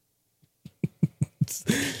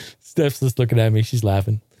 Steph's just looking at me. She's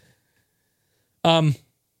laughing.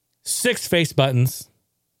 6 face buttons.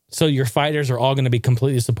 So your fighters are all going to be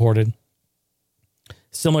completely supported.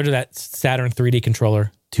 Similar to that Saturn 3D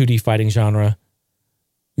controller, 2D fighting genre.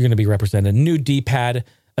 You're going to be represented. New D-pad,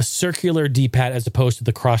 a circular D-pad as opposed to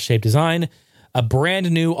the cross-shaped design. A brand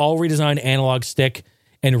new, all redesigned analog stick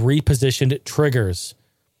and repositioned triggers.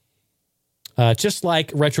 Just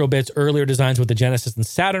like Retrobit's earlier designs with the Genesis and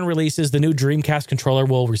Saturn releases, the new Dreamcast controller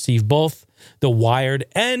will receive both the wired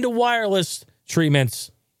and wireless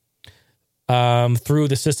treatments through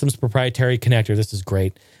the system's proprietary connector. This is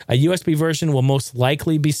great. A USB version will most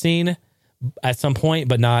likely be seen at some point,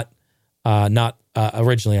 but not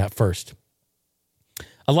originally at first.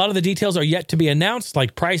 A lot of the details are yet to be announced,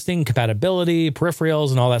 like pricing, compatibility,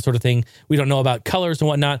 peripherals, and all that sort of thing. We don't know about colors and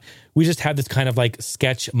whatnot. We just have this kind of like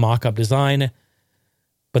sketch mock-up design,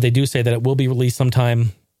 but they do say that it will be released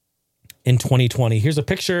sometime in 2020. Here's a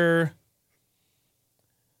picture.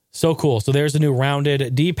 So cool. So there's a new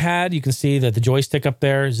rounded D-pad. You can see that the joystick up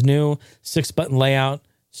there is new. 6-button layout.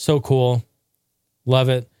 So cool. Love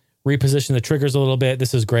it. Reposition the triggers a little bit.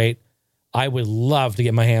 This is great. I would love to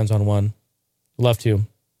get my hands on one. Love to.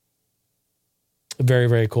 Very,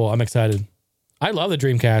 very cool. I'm excited. I love the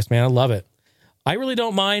Dreamcast, man. I love it. I really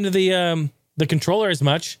don't mind the controller as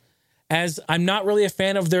much, as I'm not really a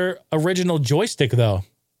fan of their original joystick though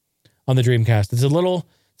on the Dreamcast. It's a little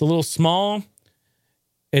small.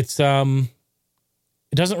 It doesn't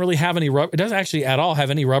really have any rubber. It doesn't actually at all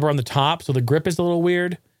have any rubber on the top, so the grip is a little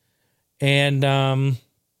weird. And I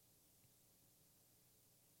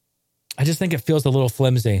just think it feels a little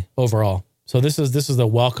flimsy overall. So this is a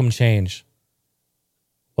welcome change.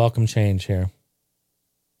 Welcome change here.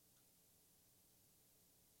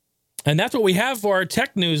 And that's what we have for our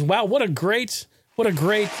tech news. Wow, what a great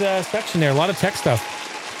section there. A lot of tech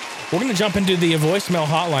stuff. We're going to jump into the voicemail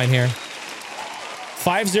hotline here.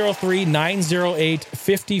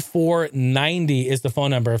 503-908-5490 is the phone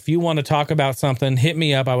number. If you want to talk about something, hit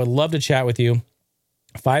me up. I would love to chat with you.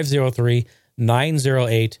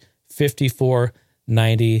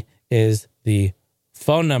 503-908-5490 is the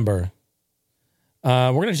phone number.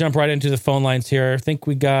 We're going to jump right into the phone lines here. I think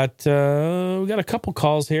we got a couple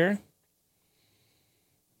calls here.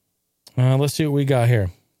 Let's see what we got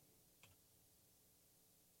here.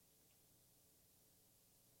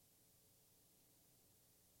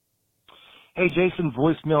 Hey, Jason,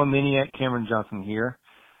 voicemail maniac Cameron Johnson here.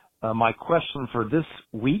 My question for this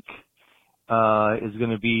week is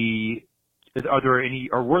going to be: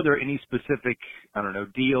 were there any specific,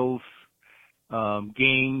 deals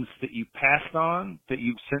games that you passed on that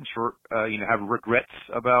you've since, have regrets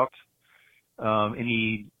about,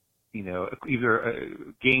 any, either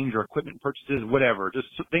games or equipment purchases, whatever, just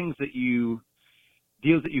things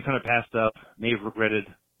deals that you kind of passed up, may have regretted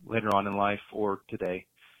later on in life or today.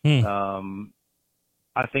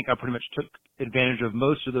 I think I pretty much took advantage of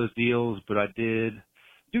most of those deals, but I do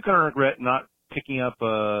kind of regret not picking up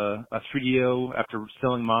a 3DO after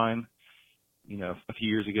selling mine, a few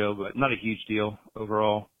years ago, but not a huge deal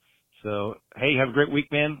overall. So, hey, have a great week,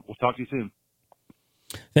 man. We'll talk to you soon.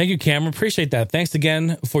 Thank you, Cameron. Appreciate that. Thanks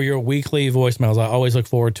again for your weekly voicemails. I always look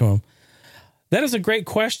forward to them. That is a great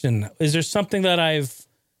question. Is there something that I've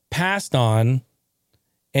passed on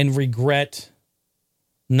and regret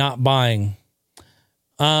not buying?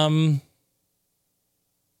 Yeah,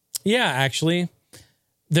 actually,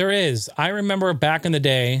 there is. I remember back in the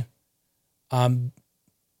day,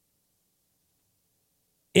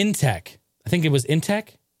 Intech. I think it was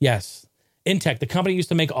Intech. Yes. Intech. The company used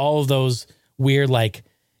to make all of those weird, like,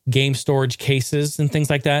 game storage cases and things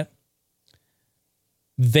like that.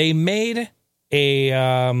 They made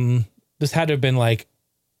this had to have been like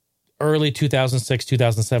early 2006,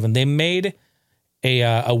 2007. They made a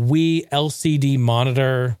Wii LCD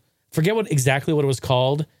monitor. Forget exactly what it was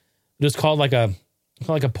called. It was called like a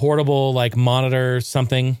portable, like, monitor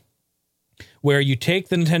something, where you take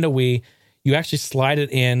the Nintendo Wii, you actually slide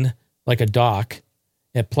it in like a dock.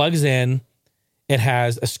 It plugs in. It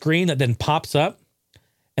has a screen that then pops up,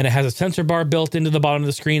 and it has a sensor bar built into the bottom of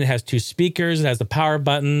the screen. It has 2 speakers. It has the power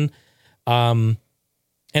button, and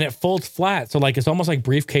it folds flat. So, like, it's almost like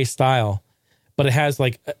briefcase style, but it has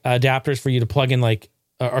like adapters for you to plug in, like,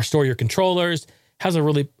 or store your controllers. Has a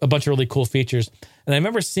bunch of really cool features. And I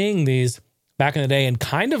remember seeing these back in the day and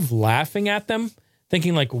kind of laughing at them,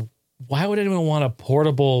 thinking, like, why would anyone want a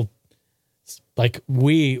portable, like,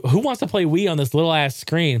 Wii? Who wants to play Wii on this little ass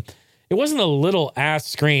screen? It wasn't a little ass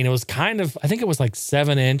screen. It was kind of, I think it was like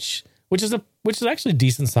 7-inch, which is actually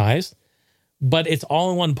decent size, but it's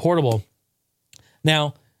all-in-one portable.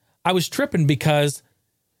 Now, I was tripping because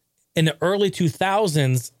in the early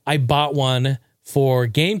 2000s, I bought one for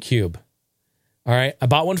GameCube. All right, I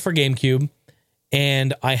bought one for GameCube,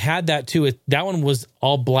 and I had that too. That one was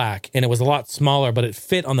all black, and it was a lot smaller, but it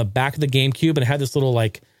fit on the back of the GameCube, and it had this little,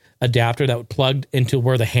 like, adapter that plugged into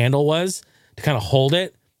where the handle was to kind of hold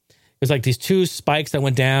it. It was like these 2 spikes that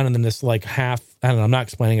went down, and then this, like, half, I don't know, I'm not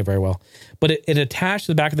explaining it very well, but it attached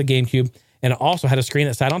to the back of the GameCube, and it also had a screen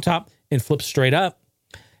that sat on top and flipped straight up,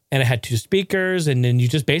 and it had 2 speakers, and then you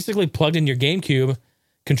just basically plugged in your GameCube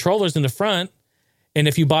controllers in the front, and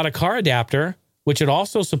if you bought a car adapter, which it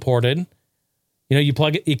also supported, you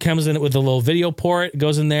plug it, it comes in with a little video port, it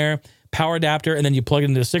goes in there, power adapter, and then you plug it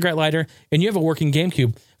into a cigarette lighter, and you have a working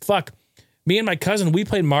GameCube. Fuck, me and my cousin, we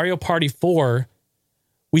played Mario Party 4.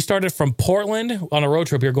 We started from Portland on a road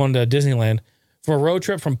trip. We were going to Disneyland. For a road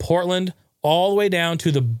trip from Portland all the way down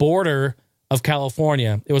to the border of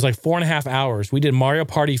California. It was like 4.5 hours. We did Mario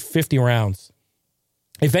Party 50 rounds.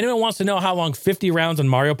 If anyone wants to know how long 50 rounds on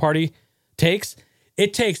Mario Party takes,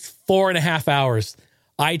 it takes 4.5 hours.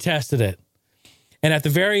 I tested it. And at the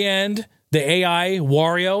very end, the AI,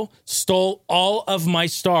 Wario, stole all of my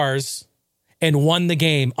stars and won the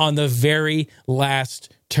game on the very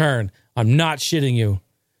last turn. I'm not shitting you.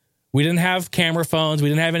 We didn't have camera phones. We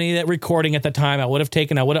didn't have any of that recording at the time. I would have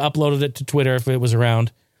uploaded it to Twitter if it was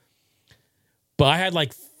around. But I had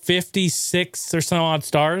like 56 or some odd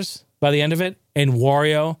stars by the end of it. And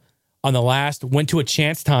Wario on the last went to a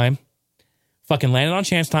chance time. Fucking landed on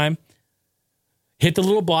chance time. Hit the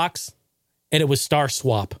little blocks. And it was star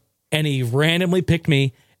swap. And he randomly picked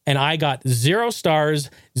me. And I got 0 stars,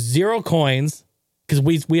 0 coins. Because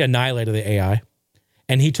we annihilated the AI.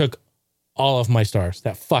 And he took all of my stars.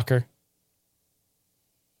 That fucker.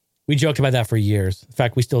 We joked about that for years. In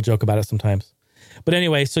fact, we still joke about it sometimes. But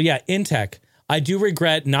anyway, so yeah, Intech. I do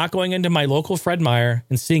regret not going into my local Fred Meyer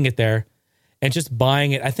and seeing it there and just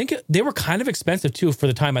buying it. I think they were kind of expensive too for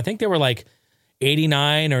the time. I think they were like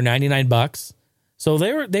 $89 or $99. So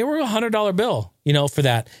they were a $100 bill, for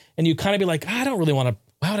that. And you kind of be like, I don't really want to,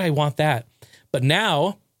 why would I want that? But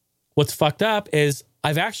now what's fucked up is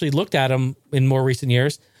I've actually looked at them in more recent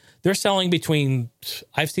years. They're selling between,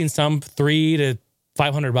 I've seen some $300 to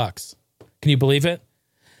 $500. Can you believe it?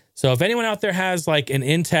 So if anyone out there has like an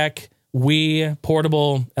Intech Wii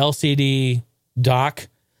portable LCD dock,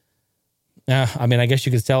 I guess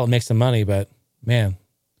you could sell it and make some money, but man,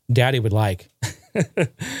 daddy would like.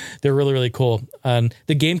 They're really, really cool. The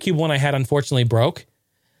GameCube one I had unfortunately broke,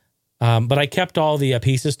 but I kept all the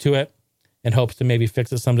pieces to it in hopes to maybe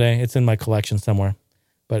fix it someday. It's in my collection somewhere,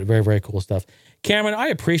 but very, very cool stuff. Cameron, I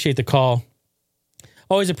appreciate the call.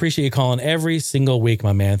 Always appreciate you calling every single week,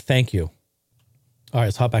 my man. Thank you. All right,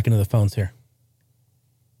 let's hop back into the phones here.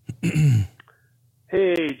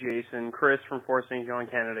 Hey, Jason. Chris from Fort St. John,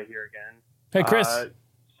 Canada here again. Hey, Chris.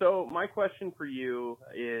 So my question for you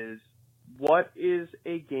is, what is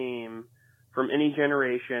a game from any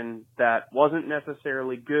generation that wasn't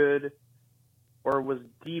necessarily good or was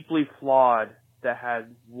deeply flawed that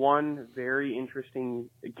had one very interesting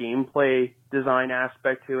gameplay design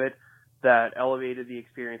aspect to it that elevated the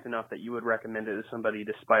experience enough that you would recommend it to somebody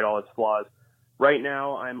despite all its flaws? Right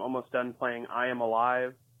now, I'm almost done playing I Am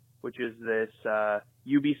Alive, which is this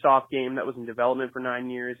Ubisoft game that was in development for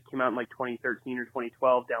 9 years. It came out in like 2013 or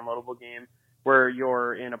 2012, downloadable game, where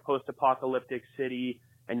you're in a post-apocalyptic city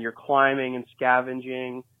and you're climbing and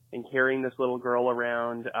scavenging and carrying this little girl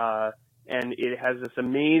around. And it has this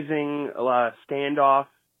amazing standoff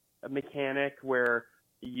mechanic where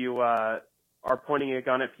you are pointing a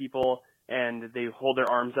gun at people and they hold their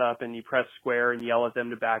arms up and you press square and yell at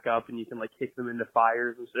them to back up and you can like kick them into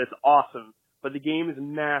fires. It's awesome. But the game is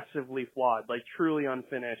massively flawed, like truly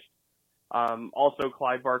unfinished. Also,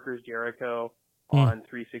 Clive Barker's Jericho on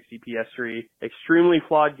 360 PS3, extremely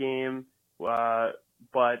flawed game. But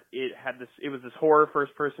it was this horror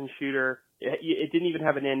first-person shooter. It didn't even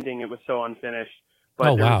have an ending. It was so unfinished.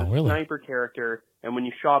 But there was a sniper character, and when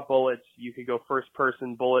you shot bullets, you could go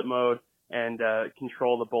first-person bullet mode and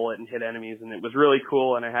control the bullet and hit enemies, and it was really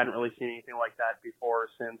cool, and I hadn't really seen anything like that before or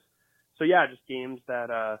since. So yeah, just games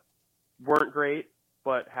that weren't great,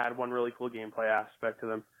 but had one really cool gameplay aspect to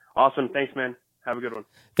them. Awesome. Thanks, man. Have a good one.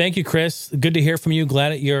 Thank you, Chris. Good to hear from you. Glad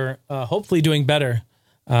that you're hopefully doing better.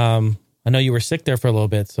 I know you were sick there for a little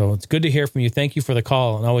bit, so it's good to hear from you. Thank you for the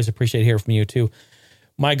call, and I always appreciate hearing from you too.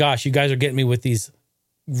 My gosh, you guys are getting me with these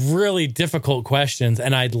really difficult questions,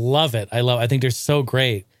 and I love it. I think they're so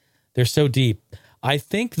great. They're so deep. I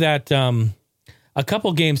think that a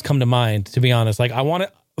couple games come to mind, to be honest. Like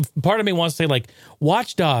part of me wants to say like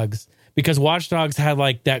Watch Dogs, because Watch Dogs had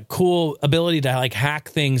like that cool ability to like hack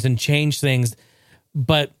things and change things,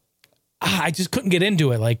 but I just couldn't get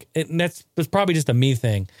into it. Like that's probably just a me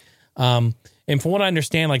thing. And from what I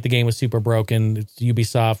understand, like the game was super broken. It's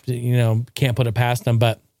Ubisoft, can't put it past them.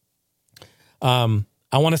 But I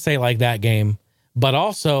want to say like that game, but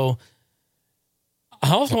also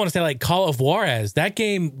I also want to say like Call of Juarez. That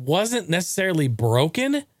game wasn't necessarily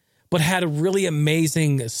broken, but had a really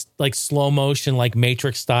amazing like slow motion, like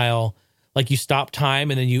Matrix style. Like you stop time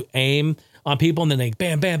and then you aim on people and then they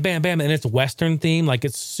bam, bam, bam, bam, and it's Western theme. Like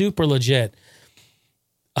it's super legit.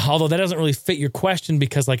 Although that doesn't really fit your question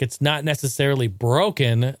because like it's not necessarily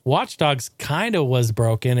broken. Watch Dogs kind of was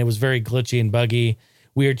broken. It was very glitchy and buggy.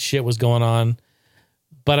 Weird shit was going on.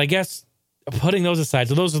 But I guess putting those aside,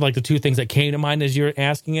 so those are like the two things that came to mind as you're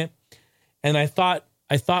asking it. And I thought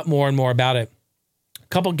more and more about it. A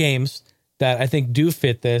couple games that I think do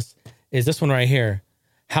fit this is this one right here,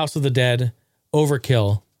 House of the Dead,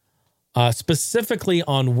 Overkill, specifically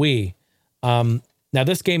on Wii. Now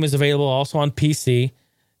this game is available also on PC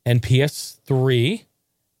and PS3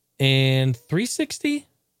 and 360,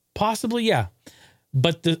 possibly, yeah.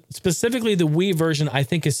 But specifically the Wii version, I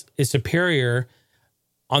think is superior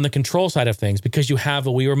on the control side of things because you have a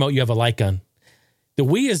Wii remote, you have a light gun. The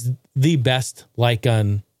Wii is the best light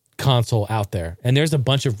gun console out there, and there's a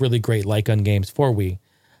bunch of really great light gun games for Wii.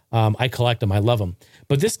 I collect them, I love them.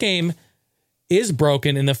 But this game is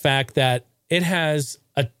broken in the fact that it has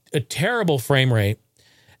a terrible frame rate.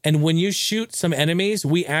 And when you shoot some enemies,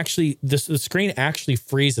 the screen actually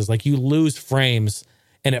freezes. Like you lose frames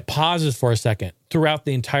and it pauses for a second throughout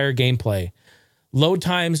the entire gameplay. Load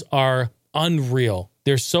times are unreal.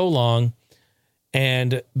 They're so long.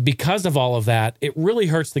 And because of all of that, it really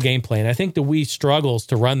hurts the gameplay. And I think the Wii struggles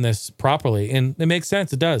to run this properly. And it makes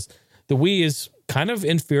sense. It does. The Wii is kind of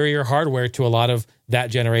inferior hardware to a lot of that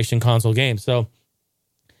generation console games. So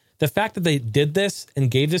the fact that they did this and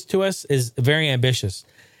gave this to us is very ambitious.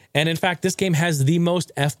 And in fact, this game has the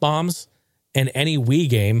most F-bombs in any Wii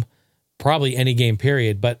game, probably any game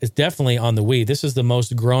period, but it's definitely on the Wii. This is the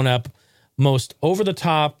most grown-up, most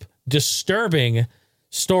over-the-top, disturbing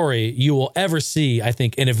story you will ever see, I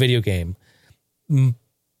think, in a video game.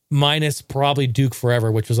 Minus probably Duke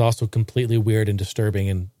Forever, which was also completely weird and disturbing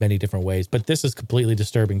in many different ways. But this is completely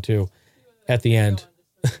disturbing, too, at the end.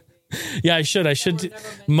 Yeah, I should.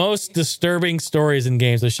 Most disturbing stories in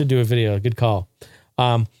games. I should do a video. Good call.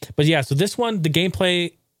 But yeah, so this one, the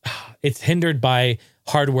gameplay, it's hindered by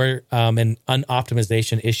hardware and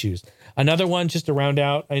unoptimization issues. Another one, just to round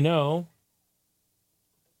out, I know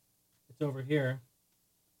it's over here.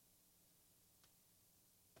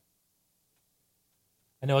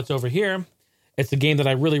 It's a game that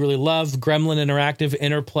I really, really love. Gremlin Interactive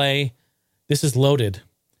Interplay. This is Loaded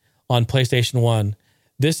on PlayStation 1.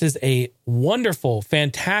 This is a wonderful,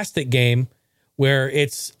 fantastic game where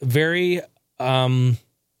it's very,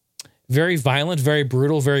 very violent, very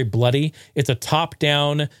brutal, very bloody. It's a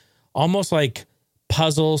top-down, almost like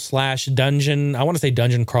puzzle/dungeon. I want to say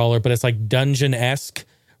dungeon crawler, but it's like dungeon-esque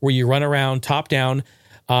where you run around top-down,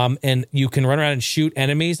 and you can run around and shoot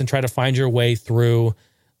enemies and try to find your way through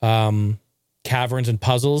caverns and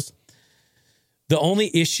puzzles. The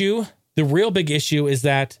only issue, the real big issue, is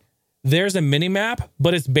that there's a mini map,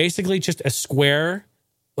 but it's basically just a square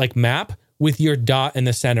like map with your dot in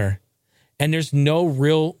the center. And there's no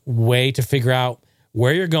real way to figure out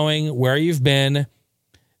where you're going, where you've been,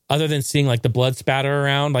 other than seeing like the blood spatter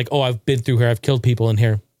around. Like, oh, I've been through here. I've killed people in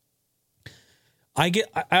here.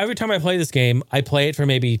 Every time I play this game, I play it for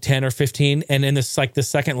maybe 10 or 15. And in this, like the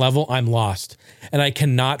second level, I'm lost and I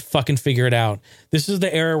cannot fucking figure it out. This is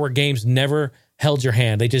the era where games never held your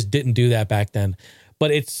hand. They just didn't do that back then. But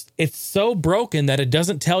it's so broken that it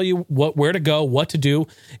doesn't tell you where to go, what to do.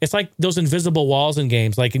 It's like those invisible walls in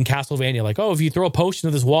games, like in Castlevania. Like, oh, if you throw a potion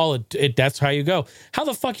to this wall, that's how you go. How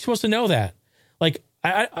the fuck are you supposed to know that? Like,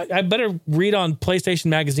 I better read on PlayStation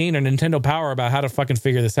Magazine or Nintendo Power about how to fucking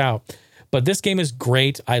figure this out. But this game is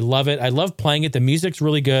great. I love it. I love playing it. The music's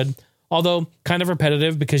really good, although kind of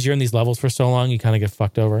repetitive because you're in these levels for so long, you kind of get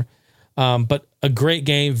fucked over. But a great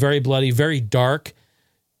game, very bloody, very dark.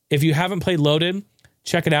 If you haven't played Loaded,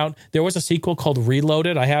 check it out. There was a sequel called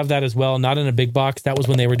Reloaded. I have that as well, not in a big box. That was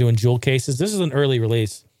when they were doing jewel cases. This is an early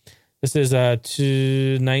release. This is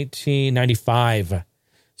 1995.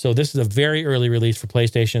 So this is a very early release for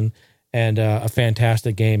PlayStation and a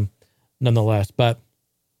fantastic game nonetheless, but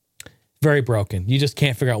very broken. You just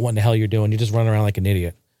can't figure out what in the hell you're doing. You just run around like an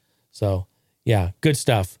idiot. So yeah, good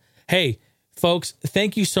stuff. Hey, folks,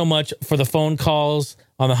 thank you so much for the phone calls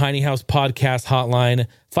on the Heine House podcast hotline,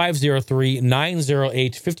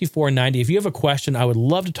 503-908-5490. If you have a question, I would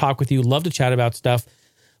love to talk with you, love to chat about stuff.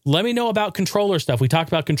 Let me know about controller stuff. We talked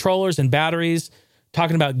about controllers and batteries,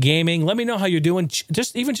 talking about gaming. Let me know how you're doing.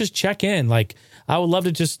 Just check in. Like, I would love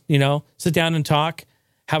to just, sit down and talk,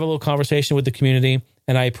 have a little conversation with the community,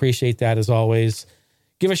 and I appreciate that as always.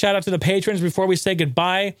 Give a shout out to the patrons before we say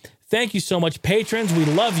goodbye. Thank you so much, patrons. We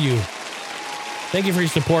love you. Thank you for your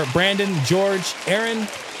support. Brandon, George, Aaron,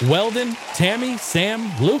 Weldon, Tammy,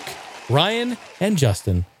 Sam, Luke, Ryan, and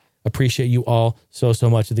Justin. Appreciate you all so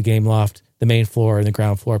much at the Game Loft, the main floor and the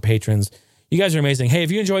ground floor patrons. You guys are amazing. Hey,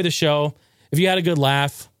 if you enjoyed the show, if you had a good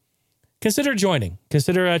laugh, consider joining.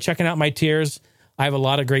 Consider checking out my tiers. I have a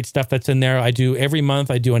lot of great stuff that's in there. Every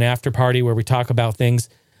month I do an after party where we talk about things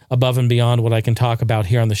above and beyond what I can talk about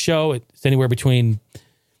here on the show. It's anywhere between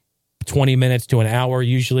 20 minutes to an hour.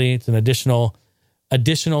 Usually it's an additional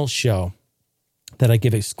show that I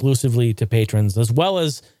give exclusively to patrons, as well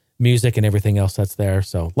as music and everything else that's there.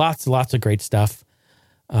 So lots of great stuff.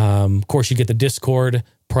 Of course, you get the Discord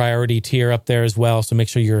priority tier up there as well. So make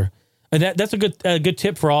sure that's a good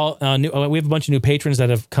tip for all new. We have a bunch of new patrons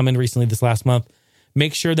that have come in recently this last month.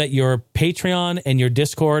 Make sure that your Patreon and your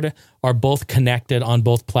Discord are both connected on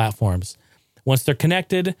both platforms. Once they're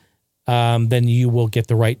connected, then you will get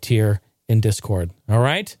the right tier in Discord. All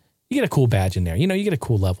right. You get a cool badge in there. You get a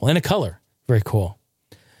cool level and a color. Very cool.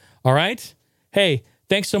 All right. Hey,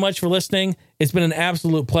 thanks so much for listening. It's been an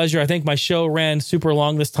absolute pleasure. I think my show ran super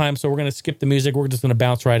long this time, so we're going to skip the music. We're just going to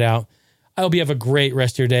bounce right out. I hope you have a great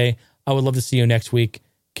rest of your day. I would love to see you next week,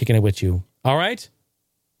 kicking it with you. All right.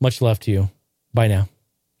 Much love to you. Bye now.